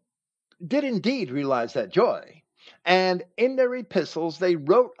apostles did indeed realize that joy. And in their epistles, they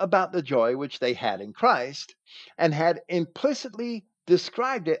wrote about the joy which they had in Christ and had implicitly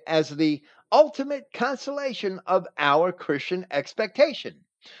described it as the ultimate consolation of our Christian expectation.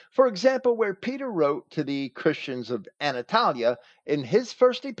 For example, where Peter wrote to the Christians of Anatolia in his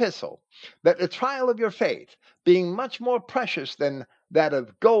first epistle that the trial of your faith, being much more precious than that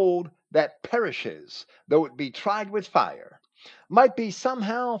of gold that perishes, though it be tried with fire, might be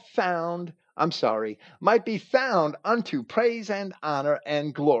somehow found, might be found unto praise and honor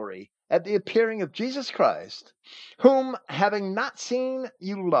and glory at the appearing of Jesus Christ, whom having not seen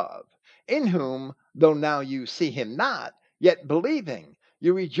you love, in whom, though now you see him not, yet believing,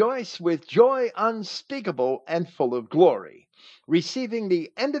 you rejoice with joy unspeakable and full of glory, receiving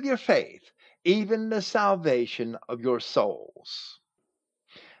the end of your faith, even the salvation of your souls.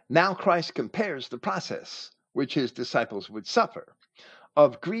 Now Christ compares the process which his disciples would suffer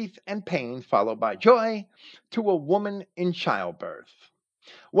of grief and pain followed by joy to a woman in childbirth.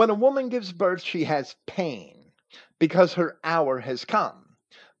 When a woman gives birth, she has pain because her hour has come.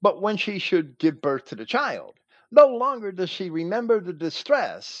 But when she should give birth to the child, no longer does she remember the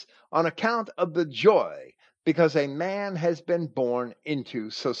distress on account of the joy because a man has been born into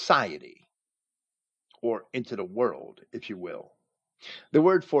society, or into the world, if you will. The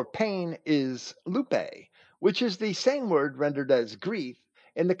word for pain is lupe, which is the same word rendered as grief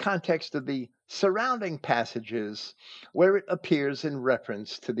in the context of the surrounding passages where it appears in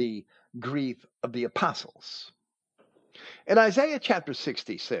reference to the grief of the apostles. In Isaiah chapter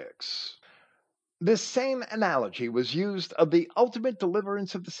 66, this same analogy was used of the ultimate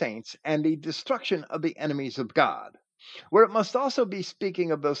deliverance of the saints and the destruction of the enemies of God, where it must also be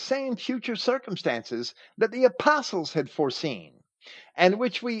speaking of those same future circumstances that the apostles had foreseen and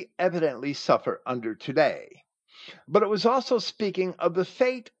which we evidently suffer under today. But it was also speaking of the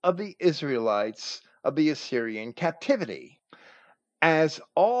fate of the Israelites of the Assyrian captivity, as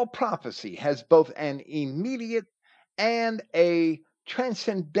all prophecy has both an immediate and a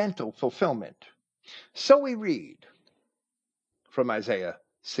transcendental fulfillment. So we read from Isaiah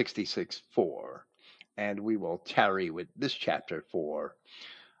 66:4, and we will tarry with this chapter for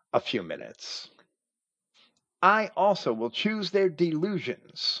a few minutes. I also will choose their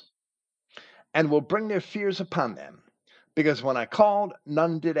delusions and will bring their fears upon them. Because when I called,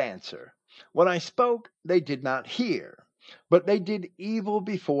 none did answer. When I spoke, they did not hear. But they did evil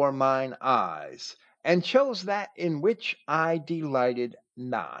before mine eyes, and chose that in which I delighted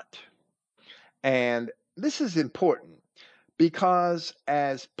not. And this is important because,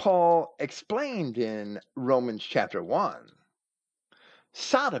 as Paul explained in Romans chapter 1,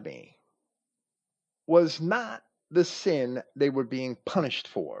 sodomy was not the sin they were being punished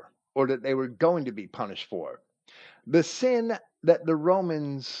for, or that they were going to be punished for. The sin that the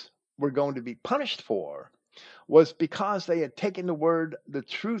Romans were going to be punished for was because they had taken the word, the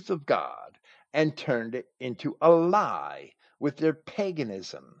truth of God, and turned it into a lie with their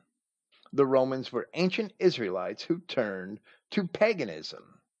paganism. The Romans were ancient Israelites who turned to paganism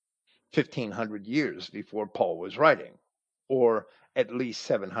 1,500 years before Paul was writing, or at least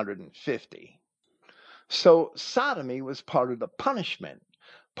 750. So sodomy was part of the punishment.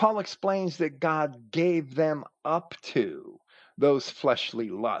 Paul explains that God gave them up to those fleshly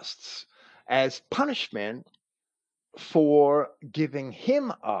lusts as punishment for giving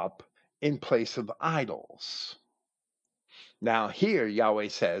him up in place of idols. Now, here Yahweh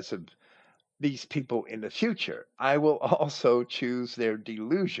says of these people in the future, I will also choose their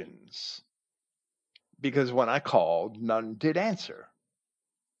delusions, because when I called, none did answer.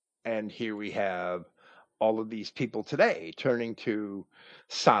 And here we have all of these people today turning to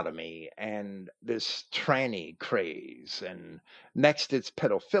sodomy and this tranny craze, and next it's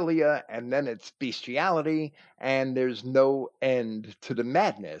pedophilia, and then it's bestiality, and there's no end to the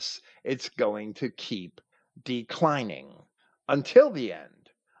madness. It's going to keep declining until the end,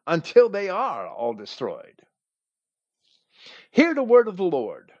 until they are all destroyed. Hear the word of the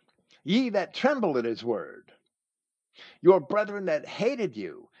Lord, ye that tremble at his word. Your brethren that hated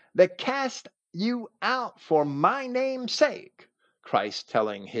you, that cast you out for my name's sake. Christ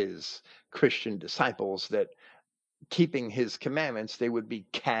telling his Christian disciples that keeping his commandments, they would be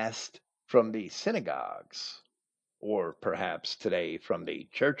cast from the synagogues, or perhaps today from the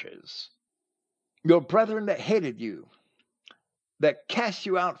churches. Your brethren that hated you, that cast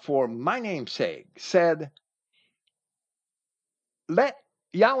you out for my name's sake, said, let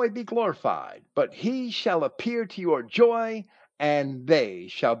Yahweh be glorified, but he shall appear to your joy, and they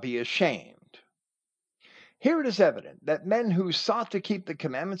shall be ashamed. Here it is evident that men who sought to keep the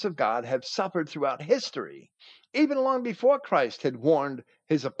commandments of God have suffered throughout history, even long before Christ had warned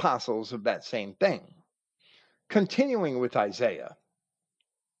his apostles of that same thing. Continuing with Isaiah,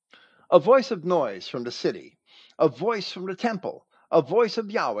 a voice of noise from the city, a voice from the temple, a voice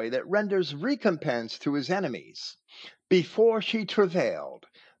of Yahweh that renders recompense to his enemies. Before she travailed,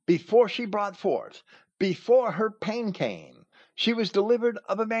 before she brought forth, before her pain came, she was delivered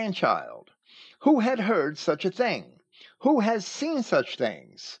of a man child. Who had heard such a thing? Who has seen such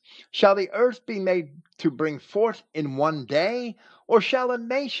things? Shall the earth be made to bring forth in one day, or shall a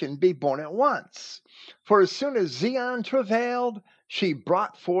nation be born at once? For as soon as Zion travailed, she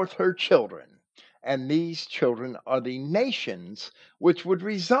brought forth her children. And these children are the nations which would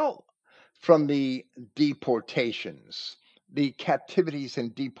result from the deportations, the captivities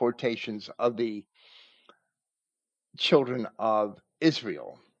and deportations of the children of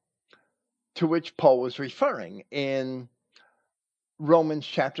Israel, to which Paul was referring in Romans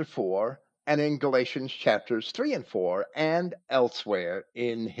chapter 4 and in Galatians chapters 3 and 4 and elsewhere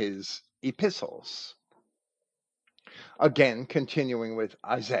in his epistles. Again, continuing with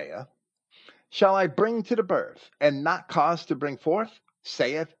Isaiah, shall I bring to the birth and not cause to bring forth,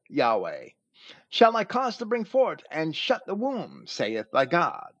 saith Yahweh? Shall I cause to bring forth and shut the womb, saith thy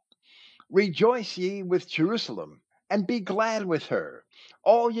God? Rejoice ye with Jerusalem, and be glad with her.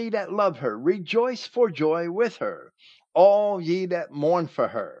 All ye that love her, rejoice for joy with her. All ye that mourn for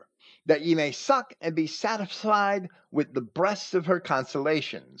her, that ye may suck and be satisfied with the breasts of her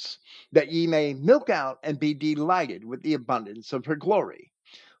consolations, that ye may milk out and be delighted with the abundance of her glory.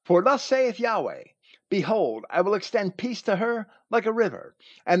 For thus saith Yahweh, behold, I will extend peace to her like a river,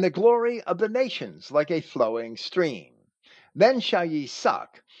 and the glory of the nations like a flowing stream. Then shall ye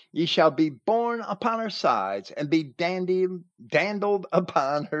suck, ye shall be borne upon her sides, and be dandled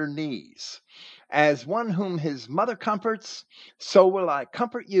upon her knees. As one whom his mother comforts, so will I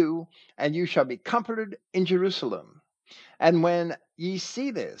comfort you, and you shall be comforted in Jerusalem. And when ye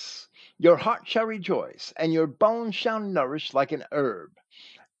see this, your heart shall rejoice, and your bones shall nourish like an herb.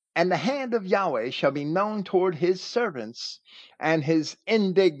 And the hand of Yahweh shall be known toward his servants, and his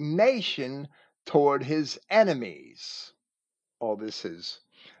indignation toward his enemies. All this is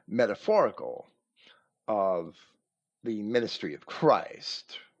metaphorical of the ministry of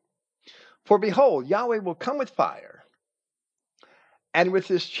Christ. For behold, Yahweh will come with fire, and with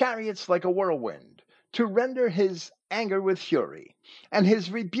his chariots like a whirlwind, to render his anger with fury, and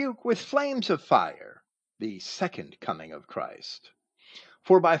his rebuke with flames of fire, the second coming of Christ.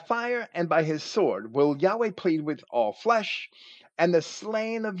 For by fire and by his sword will Yahweh plead with all flesh, and the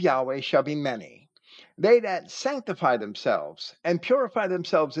slain of Yahweh shall be many. They that sanctify themselves and purify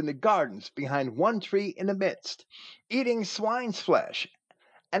themselves in the gardens behind one tree in the midst, eating swine's flesh,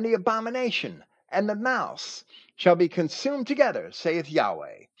 and the abomination, and the mouse, shall be consumed together, saith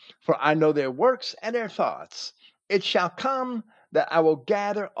Yahweh. For I know their works and their thoughts. It shall come that I will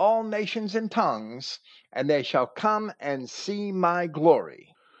gather all nations and tongues, and they shall come and see my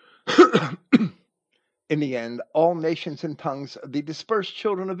glory. In the end, all nations and tongues of the dispersed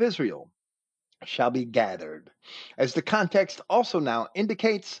children of Israel shall be gathered, as the context also now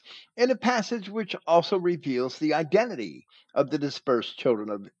indicates in a passage which also reveals the identity of the dispersed children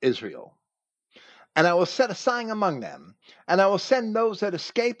of Israel. And I will set a sign among them, and I will send those that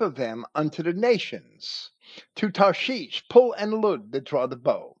escape of them unto the nations, to Tarshish, Pul, and Lud that draw the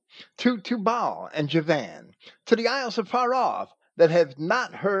bow, to Tubal and Javan, to the isles afar off that have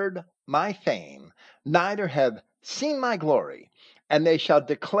not heard my fame, neither have seen my glory, and they shall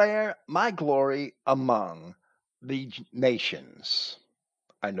declare my glory among the nations.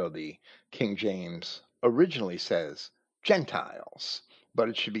 I know the King James originally says Gentiles, but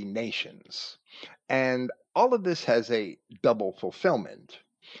it should be nations. And all of this has a double fulfillment.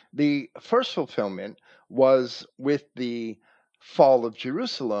 The first fulfillment was with the fall of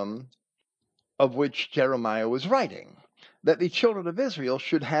Jerusalem, of which Jeremiah was writing, that the children of Israel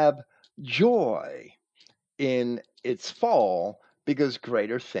should have joy in its fall because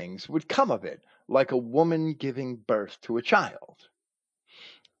greater things would come of it, like a woman giving birth to a child.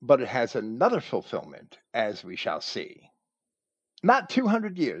 But it has another fulfillment, as we shall see. Not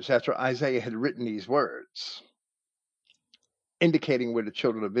 200 years after Isaiah had written these words, indicating where the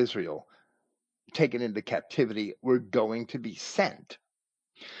children of Israel, taken into captivity, were going to be sent,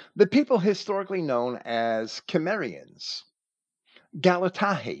 the people historically known as Cimmerians,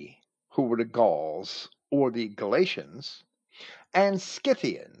 Galatae, who were the Gauls or the Galatians, and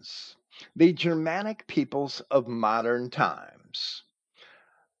Scythians, the Germanic peoples of modern times,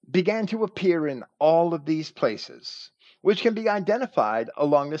 began to appear in all of these places, which can be identified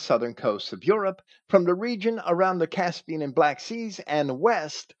along the southern coast of Europe from the region around the Caspian and Black Seas and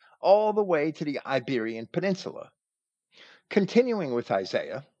west all the way to the Iberian Peninsula. Continuing with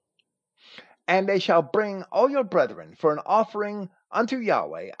Isaiah, and they shall bring all your brethren for an offering unto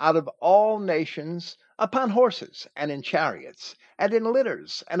Yahweh out of all nations upon horses, and in chariots, and in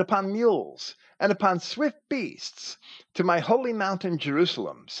litters, and upon mules, and upon swift beasts, to my holy mountain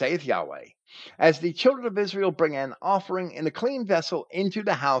Jerusalem, saith Yahweh, as the children of Israel bring an offering in a clean vessel into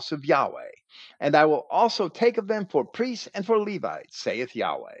the house of Yahweh. And I will also take of them for priests and for Levites, saith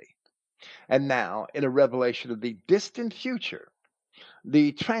Yahweh. And now, in a revelation of the distant future,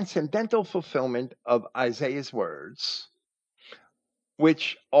 the transcendental fulfillment of Isaiah's words,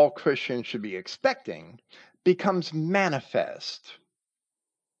 which all Christians should be expecting, becomes manifest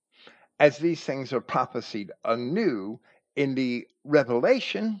as these things are prophesied anew in the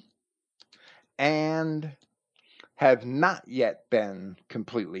revelation and have not yet been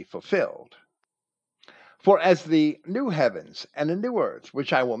completely fulfilled. For as the new heavens and the new earth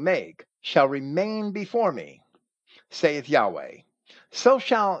which I will make shall remain before me, saith Yahweh, so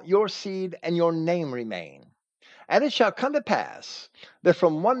shall your seed and your name remain. And it shall come to pass that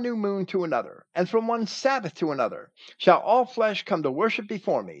from one new moon to another, and from one Sabbath to another, shall all flesh come to worship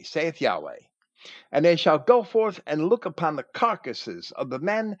before me, saith Yahweh. And they shall go forth and look upon the carcasses of the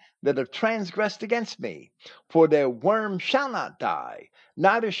men that have transgressed against me, for their worm shall not die,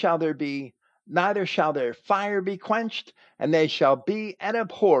 neither shall their fire be quenched, and they shall be an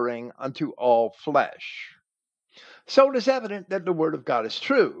abhorring unto all flesh. So it is evident that the word of God is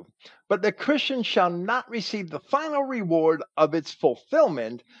true, but the Christian shall not receive the final reward of its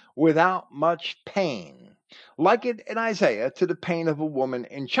fulfillment without much pain. Like it in Isaiah to the pain of a woman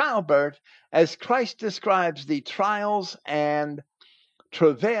in childbirth, as Christ describes the trials and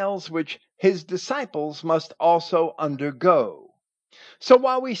travails which his disciples must also undergo. So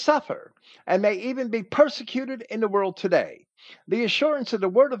while we suffer and may even be persecuted in the world today, the assurance of the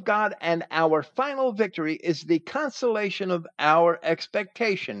Word of God and our final victory is the consolation of our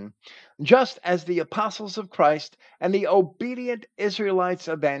expectation, just as the apostles of Christ and the obedient Israelites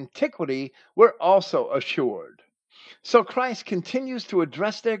of antiquity were also assured. So Christ continues to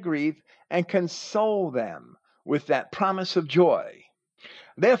address their grief and console them with that promise of joy.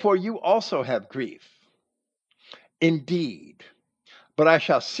 Therefore, you also have grief. Indeed, but I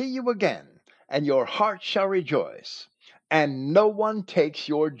shall see you again, and your heart shall rejoice, and no one takes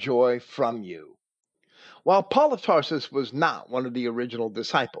your joy from you. While Paul of Tarsus was not one of the original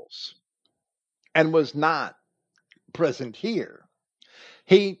disciples, and was not present here,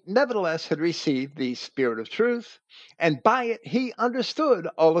 he nevertheless had received the Spirit of truth, and by it he understood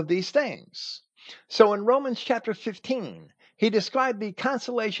all of these things. So in Romans chapter 15, he described the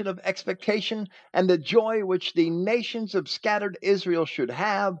consolation of expectation and the joy which the nations of scattered Israel should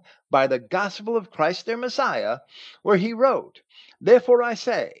have by the gospel of Christ their Messiah, where he wrote, Therefore I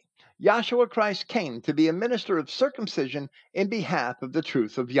say, Yahshua Christ came to be a minister of circumcision in behalf of the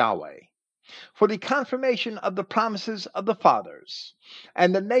truth of Yahweh, for the confirmation of the promises of the fathers,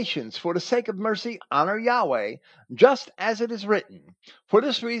 and the nations for the sake of mercy honor Yahweh, just as it is written, For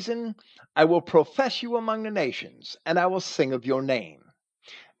this reason I will profess you among the nations, and I will sing of your name.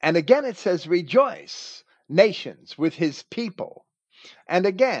 And again it says, Rejoice, nations, with his people. And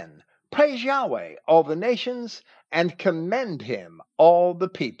again, praise Yahweh, all the nations, and commend him, all the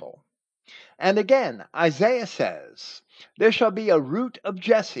people. And again, Isaiah says, There shall be a root of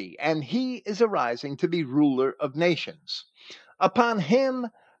Jesse, and he is arising to be ruler of nations. Upon him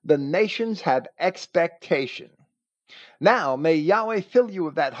the nations have expectation. Now may Yahweh fill you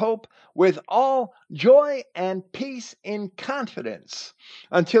with that hope, with all joy and peace in confidence,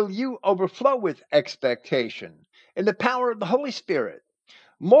 until you overflow with expectation, in the power of the Holy Spirit,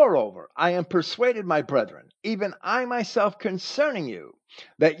 Moreover, I am persuaded, my brethren, even I myself concerning you,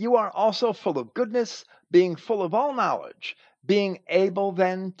 that you are also full of goodness, being full of all knowledge, being able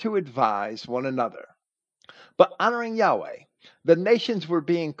then to advise one another. But honoring Yahweh, the nations were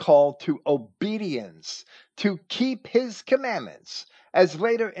being called to obedience, to keep his commandments. As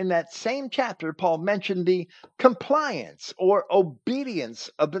later in that same chapter, Paul mentioned the compliance or obedience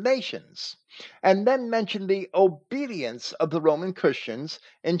of the nations, and then mentioned the obedience of the Roman Christians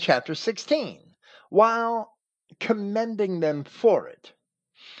in chapter 16, while commending them for it.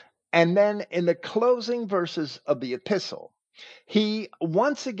 And then in the closing verses of the epistle, he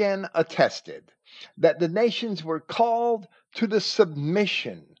once again attested that the nations were called to the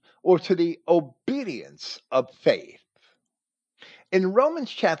submission or to the obedience of faith. In Romans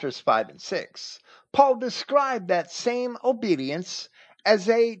chapters 5 and 6, Paul described that same obedience as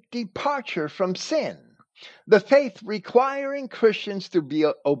a departure from sin, the faith requiring Christians to be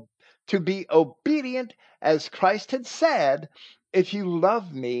obedient as Christ had said, "If you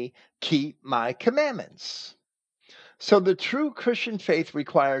love me, keep my commandments." So the true Christian faith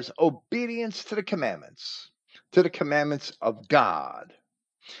requires obedience to the commandments of God.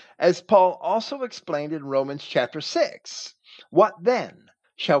 As Paul also explained in Romans chapter 6, what then?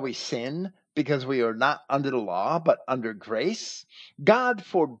 Shall we sin because we are not under the law but under grace? God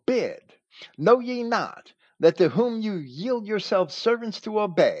forbid. Know ye not that to whom you yield yourselves servants to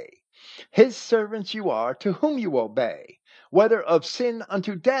obey, his servants you are to whom you obey, whether of sin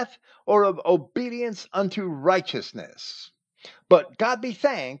unto death or of obedience unto righteousness? But God be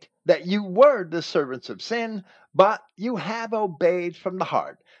thanked that you were the servants of sin, but you have obeyed from the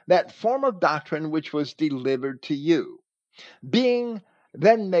heart that form of doctrine which was delivered to you. Being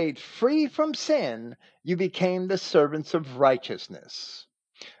then made free from sin, you became the servants of righteousness.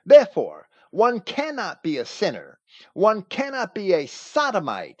 Therefore, one cannot be a sinner, one cannot be a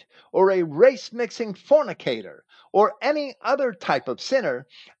sodomite, or a race mixing fornicator, or any other type of sinner,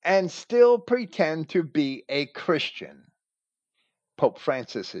 and still pretend to be a Christian. Pope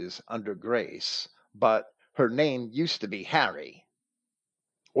Francis is under grace, but her name used to be Harry,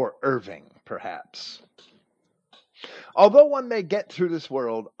 or Irving, perhaps. Although one may get through this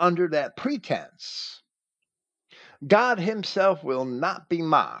world under that pretense, God himself will not be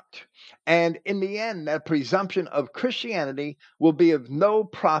mocked. And in the end, that presumption of Christianity will be of no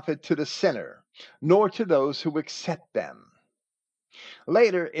profit to the sinner, nor to those who accept them.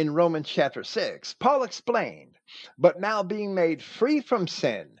 Later in Romans chapter 6, Paul explained, "But now being made free from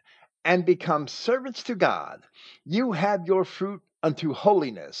sin and become servants to God, you have your fruit unto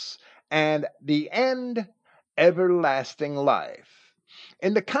holiness, and the end everlasting life."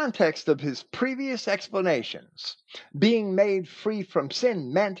 In the context of his previous explanations, being made free from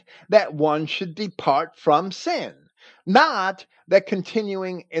sin meant that one should depart from sin, not that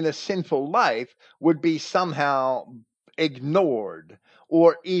continuing in a sinful life would be somehow ignored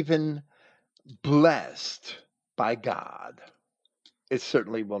or even blessed by God. It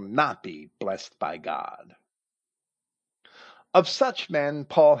certainly will not be blessed by God. Of such men,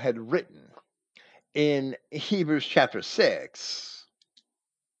 Paul had written in Hebrews chapter 6,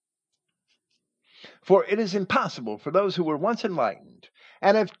 "For it is impossible for those who were once enlightened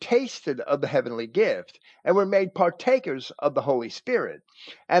and have tasted of the heavenly gift and were made partakers of the Holy Spirit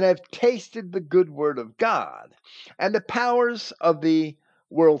and have tasted the good word of God and the powers of the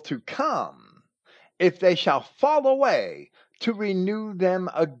world to come, if they shall fall away, to renew them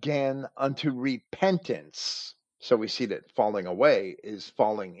again unto repentance." So we see that falling away is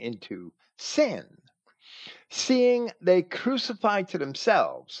falling into sin. "Seeing they crucified to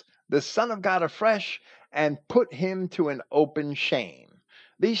themselves the Son of God afresh and put him to an open shame."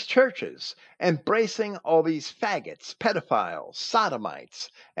 These churches, embracing all these faggots, pedophiles,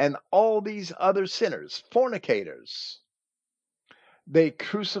 sodomites, and all these other sinners, fornicators, they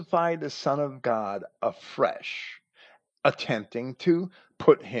crucify the Son of God afresh, attempting to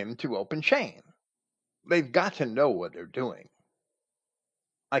put him to open shame. They've got to know what they're doing.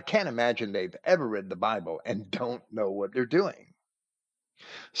 I can't imagine they've ever read the Bible and don't know what they're doing.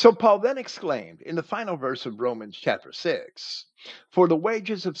 So Paul then exclaimed in the final verse of Romans chapter 6, "For the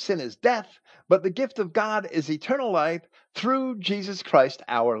wages of sin is death, but the gift of God is eternal life through Jesus Christ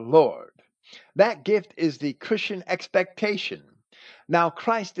our Lord." That gift is the Christian expectation. Now,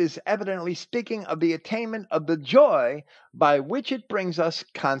 Christ is evidently speaking of the attainment of the joy by which it brings us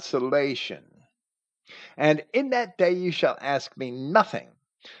consolation. "And in that day you shall ask me nothing.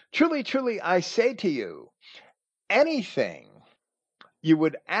 Truly, truly, I say to you, anything you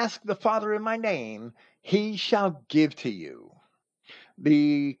would ask the Father in my name, he shall give to you."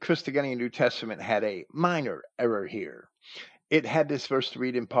 The Christogenea New Testament had a minor error here. it had this verse to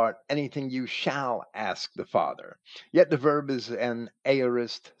read in part, anything you shall ask the Father. Yet the verb is an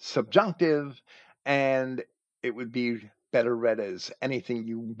aorist subjunctive, and it would be better read as anything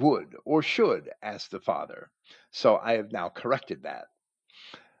you would or should ask the Father. So I have now corrected that.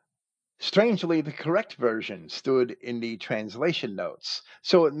 Strangely, the correct version stood in the translation notes,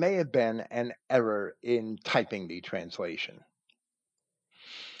 so it may have been an error in typing the translation.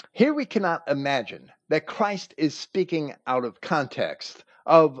 Here we cannot imagine that Christ is speaking out of context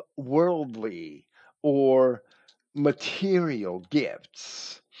of worldly or material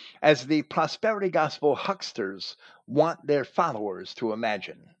gifts, as the prosperity gospel hucksters want their followers to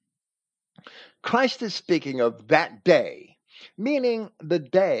imagine. Christ is speaking of that day, meaning the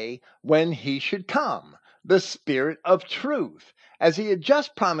day when he should come, the Spirit of truth, as he had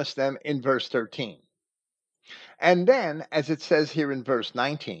just promised them in verse 13. And then, as it says here in verse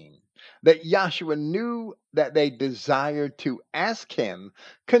 19, that Joshua knew that they desired to ask him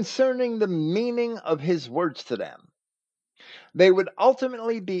concerning the meaning of his words to them. They would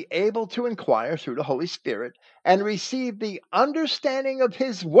ultimately be able to inquire through the Holy Spirit and receive the understanding of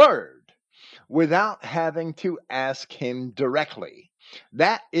his word without having to ask him directly.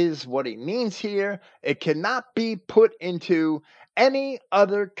 That is what he means here. It cannot be put into any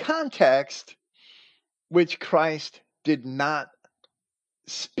other context which Christ did not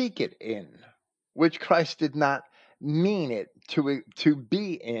speak it in, which Christ did not mean it to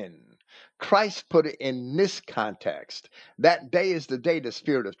be in. Christ put it in this context. That day is the day the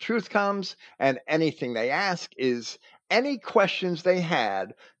Spirit of truth comes, and anything they ask is any questions they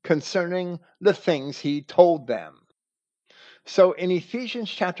had concerning the things he told them. So in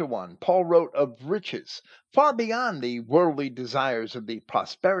Ephesians chapter 1, Paul wrote of riches far beyond the worldly desires of the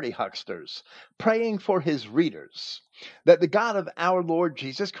prosperity hucksters, praying for his readers that the God of our Lord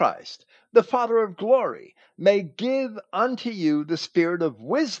Jesus Christ, the Father of glory, may give unto you the spirit of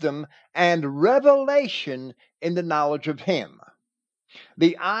wisdom and revelation in the knowledge of him,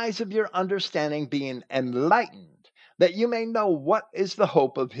 the eyes of your understanding being enlightened, that you may know what is the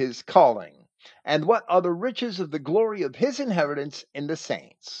hope of his calling, and what are the riches of the glory of his inheritance in the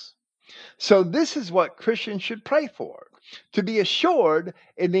saints. So, this is what Christians should pray for, to be assured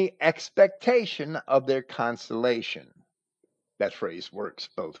in the expectation of their consolation. That phrase works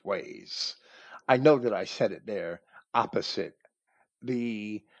both ways. I know that I said it there opposite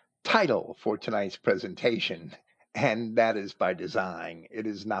the title for tonight's presentation, and that is by design. It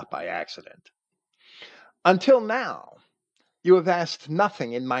is not by accident. Until now, you have asked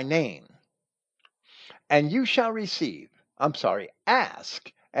nothing in my name, and you shall receive.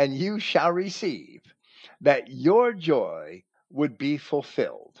 Ask, and you shall receive, that your joy would be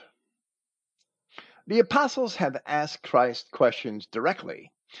fulfilled. The apostles have asked Christ questions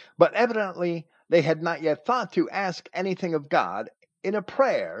directly, but evidently they had not yet thought to ask anything of God in a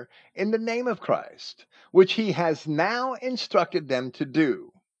prayer in the name of Christ, which he has now instructed them to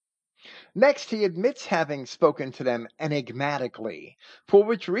do. Next, he admits having spoken to them enigmatically, for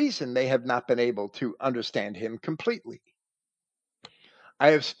which reason they have not been able to understand him completely. I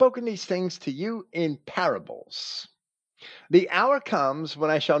have spoken these things to you in parables. The hour comes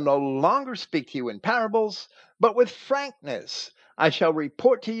when I shall no longer speak to you in parables, but with frankness I shall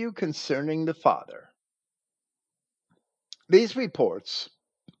report to you concerning the Father. These reports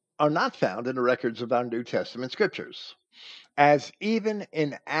are not found in the records of our New Testament scriptures, as even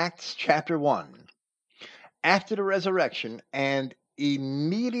in Acts chapter 1, after the resurrection and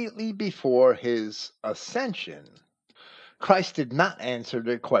immediately before his ascension, Christ did not answer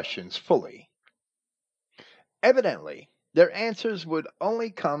their questions fully. Evidently, their answers would only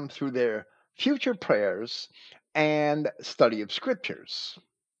come through their future prayers and study of scriptures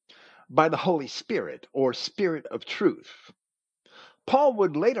by the Holy Spirit or Spirit of truth. Paul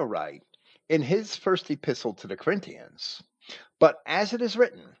would later write in his first epistle to the Corinthians, "But as it is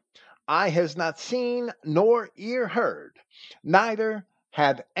written, eye has not seen nor ear heard, neither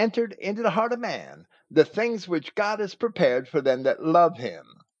have entered into the heart of man the things which God has prepared for them that love him.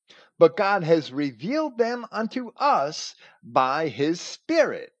 But God has revealed them unto us by his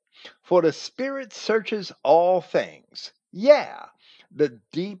Spirit. For the Spirit searches all things, yeah, the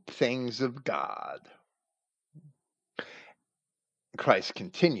deep things of God." Christ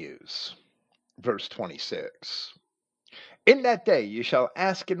continues, verse 26. "In that day you shall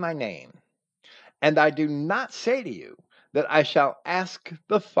ask in my name, and I do not say to you that I shall ask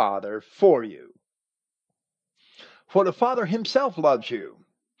the Father for you. For the Father himself loves you,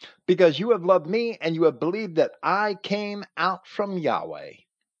 because you have loved me and you have believed that I came out from Yahweh."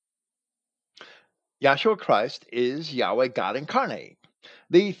 Yahshua Christ is Yahweh God incarnate,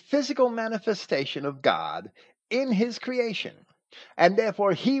 the physical manifestation of God in his creation. And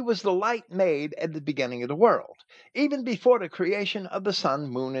therefore he was the light made at the beginning of the world, even before the creation of the sun,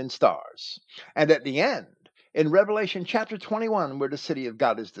 moon, and stars. And at the end, in Revelation chapter 21, where the city of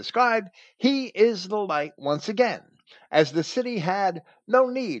God is described, he is the light once again, as the city had no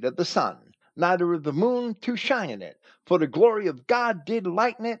need of the sun, neither of the moon to shine in it, for the glory of God did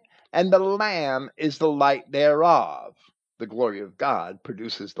lighten it, and the Lamb is the light thereof. The glory of God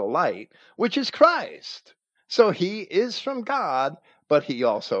produces the light, which is Christ. So he is from God, but he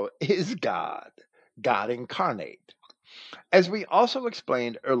also is God, God incarnate. As we also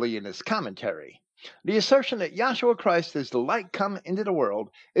explained early in this commentary, the assertion that Yahshua Christ is the light come into the world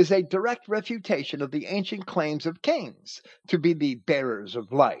is a direct refutation of the ancient claims of kings to be the bearers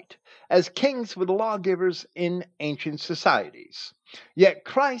of light, as kings were the lawgivers in ancient societies. Yet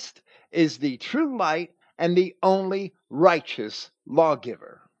Christ is the true light and the only righteous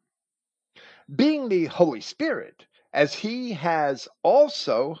lawgiver. Being the Holy Spirit, as he has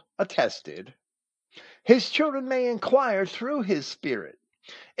also attested, his children may inquire through his Spirit,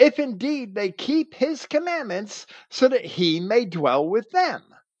 if indeed they keep his commandments, so that he may dwell with them.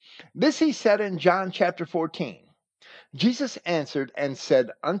 This he said in John chapter 14. Jesus answered and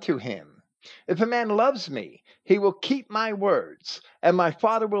said unto him, If a man loves me, he will keep my words, and my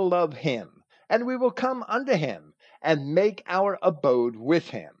Father will love him, and we will come unto him, and make our abode with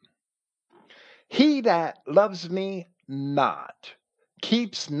him. He that loves me not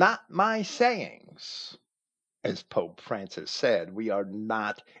keeps not my sayings. As Pope Francis said, we are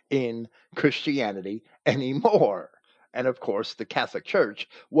not in Christianity anymore. And of course, the Catholic Church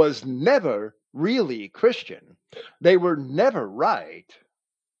was never really Christian. They were never right.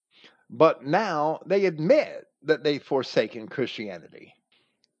 But now they admit that they've forsaken Christianity.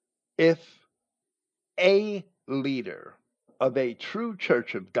 If a leader of a true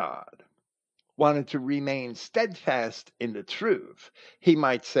church of God wanted to remain steadfast in the truth, he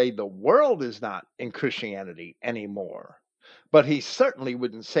might say the world is not in Christianity anymore. But he certainly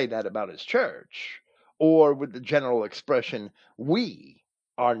wouldn't say that about his church, or with the general expression, we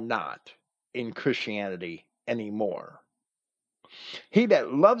are not in Christianity anymore. He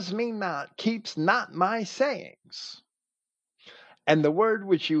that loves me not keeps not my sayings. And the word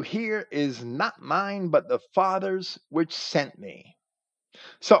which you hear is not mine, but the Father's which sent me.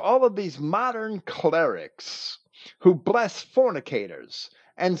 So all of these modern clerics who bless fornicators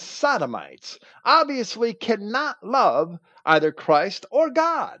and sodomites obviously cannot love either Christ or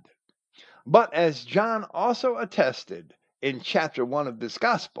God. But as John also attested in chapter 1 of this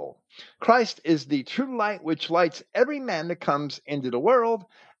gospel, Christ is the true light which lights every man that comes into the world,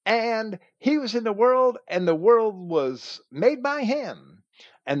 and he was in the world, and the world was made by him,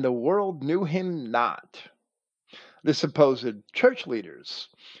 and the world knew him not. The supposed church leaders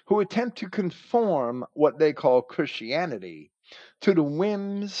who attempt to conform what they call Christianity to the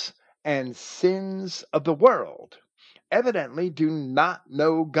whims and sins of the world evidently do not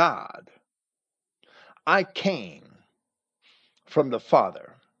know God. I came from the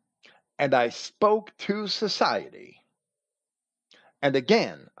Father, and I spoke to society. And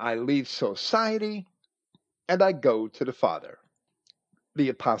again, I leave society, and I go to the Father. The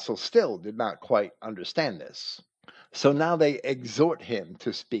apostles still did not quite understand this. So now they exhort him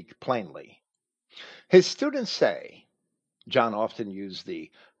to speak plainly. His students say, John often used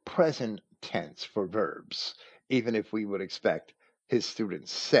the present tense for verbs, even if we would expect his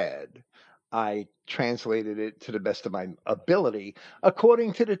students said. I translated it to the best of my ability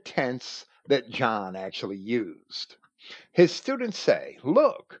according to the tense that John actually used. His students say,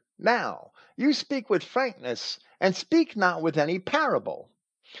 Look, now, you speak with frankness and speak not with any parable.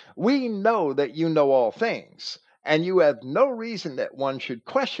 We know that you know all things, and you have no reason that one should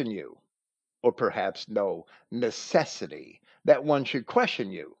question you, or perhaps no necessity that one should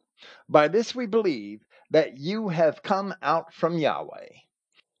question you. By this we believe that you have come out from Yahweh.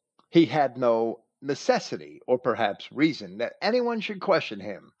 He had no necessity, or perhaps reason, that anyone should question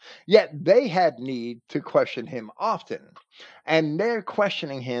him. Yet they had need to question him often. And their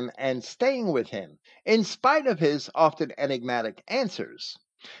questioning him and staying with him, in spite of his often enigmatic answers,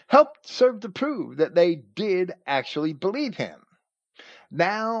 helped serve to prove that they did actually believe him.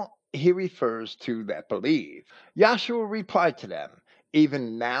 Now he refers to that believe. Yahshua replied to them,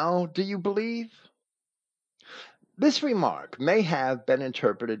 Even now do you believe? This remark may have been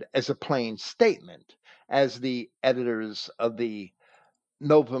interpreted as a plain statement, as the editors of the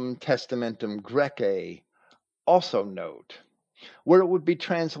Novum Testamentum Graece also note, where it would be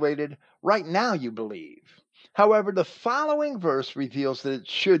translated, Right now you believe. However, the following verse reveals that it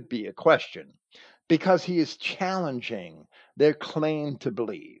should be a question, because he is challenging their claim to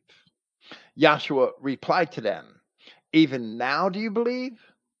believe. Joshua replied to them, "Even now do you believe?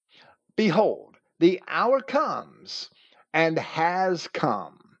 Behold, the hour comes and has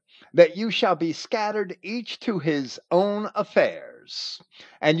come that you shall be scattered each to his own affairs,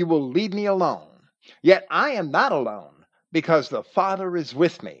 and you will leave me alone. Yet I am not alone, because the Father is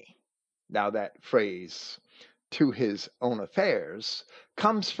with me." Now, that phrase, "to his own affairs,"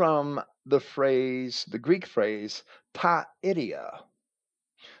 comes from the Greek phrase, ta idia.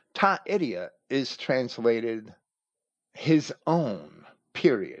 Ta idia is translated his own,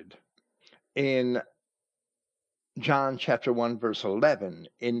 period. In John chapter 1, verse 11,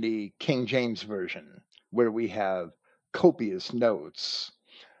 in the King James Version, where we have copious notes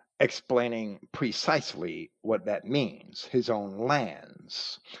explaining precisely what that means, his own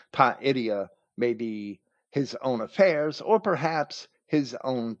lands. Ta idia may be his own affairs, or perhaps his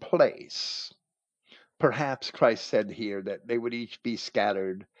own place. Perhaps Christ said here that they would each be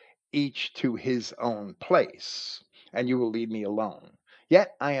scattered, each to his own place, and you will leave me alone.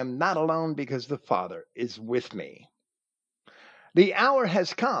 Yet I am not alone, because the Father is with me. The hour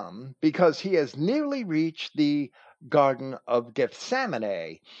has come because he has nearly reached the Garden of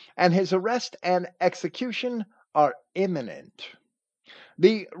Gethsemane, and his arrest and execution are imminent.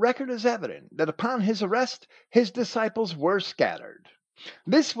 The record is evident that upon his arrest, his disciples were scattered.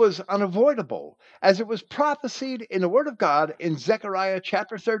 This was unavoidable, as it was prophesied in the Word of God in Zechariah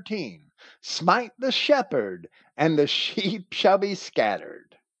chapter 13: "Smite the shepherd, and the sheep shall be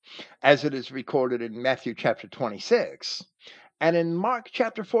scattered," as it is recorded in Matthew chapter 26, and in Mark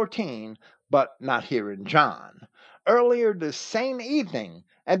chapter 14, but not here in John. Earlier this same evening,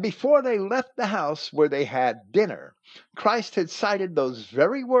 and before they left the house where they had dinner, Christ had cited those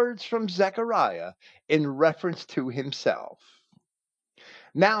very words from Zechariah in reference to himself.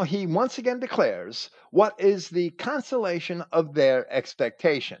 Now he once again declares what is the consolation of their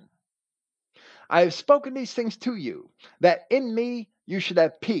expectation. "I have spoken these things to you, that in me you should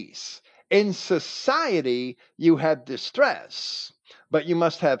have peace. In society you have distress, but you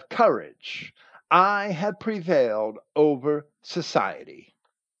must have courage. I have prevailed over society."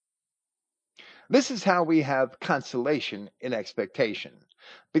 This is how we have consolation in expectation,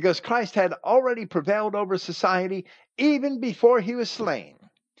 because Christ had already prevailed over society even before he was slain.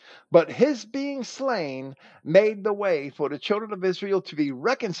 But his being slain made the way for the children of Israel to be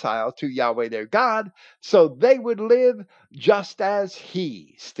reconciled to Yahweh their God, so they would live just as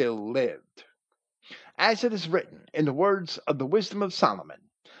he still lived. As it is written in the words of the wisdom of Solomon,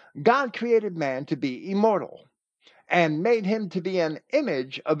 God created man to be immortal and made him to be an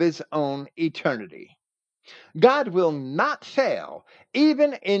image of his own eternity. God will not fail,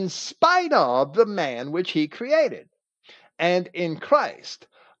 even in spite of the man which he created. And in Christ,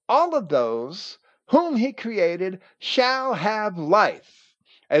 all of those whom he created shall have life,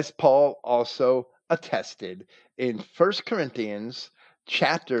 as Paul also attested in 1 Corinthians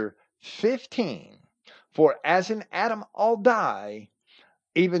chapter 15. "For as in Adam all die,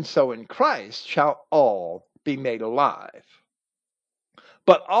 even so in Christ shall all be made alive.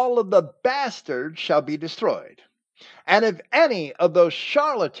 But all of the bastards shall be destroyed. And if any of those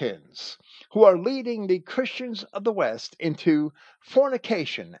charlatans who are leading the Christians of the West into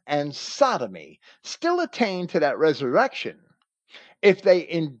fornication and sodomy still attain to that resurrection, if they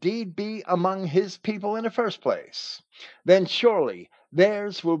indeed be among his people in the first place, then surely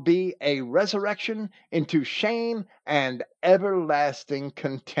theirs will be a resurrection into shame and everlasting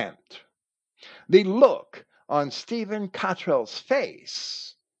contempt. The look on Stephen Cottrell's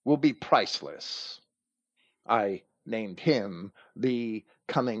face will be priceless. I named him the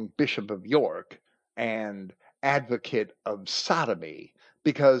coming Bishop of York and advocate of sodomy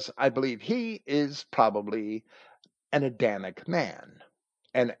because I believe he is probably an Adamic man,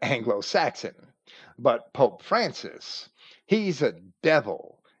 an Anglo-Saxon. But Pope Francis, he's a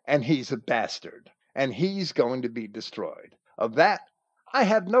devil and he's a bastard and he's going to be destroyed. Of that, I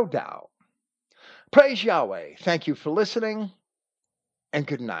have no doubt. Praise Yahweh. Thank you for listening, and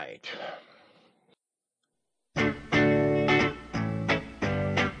good night.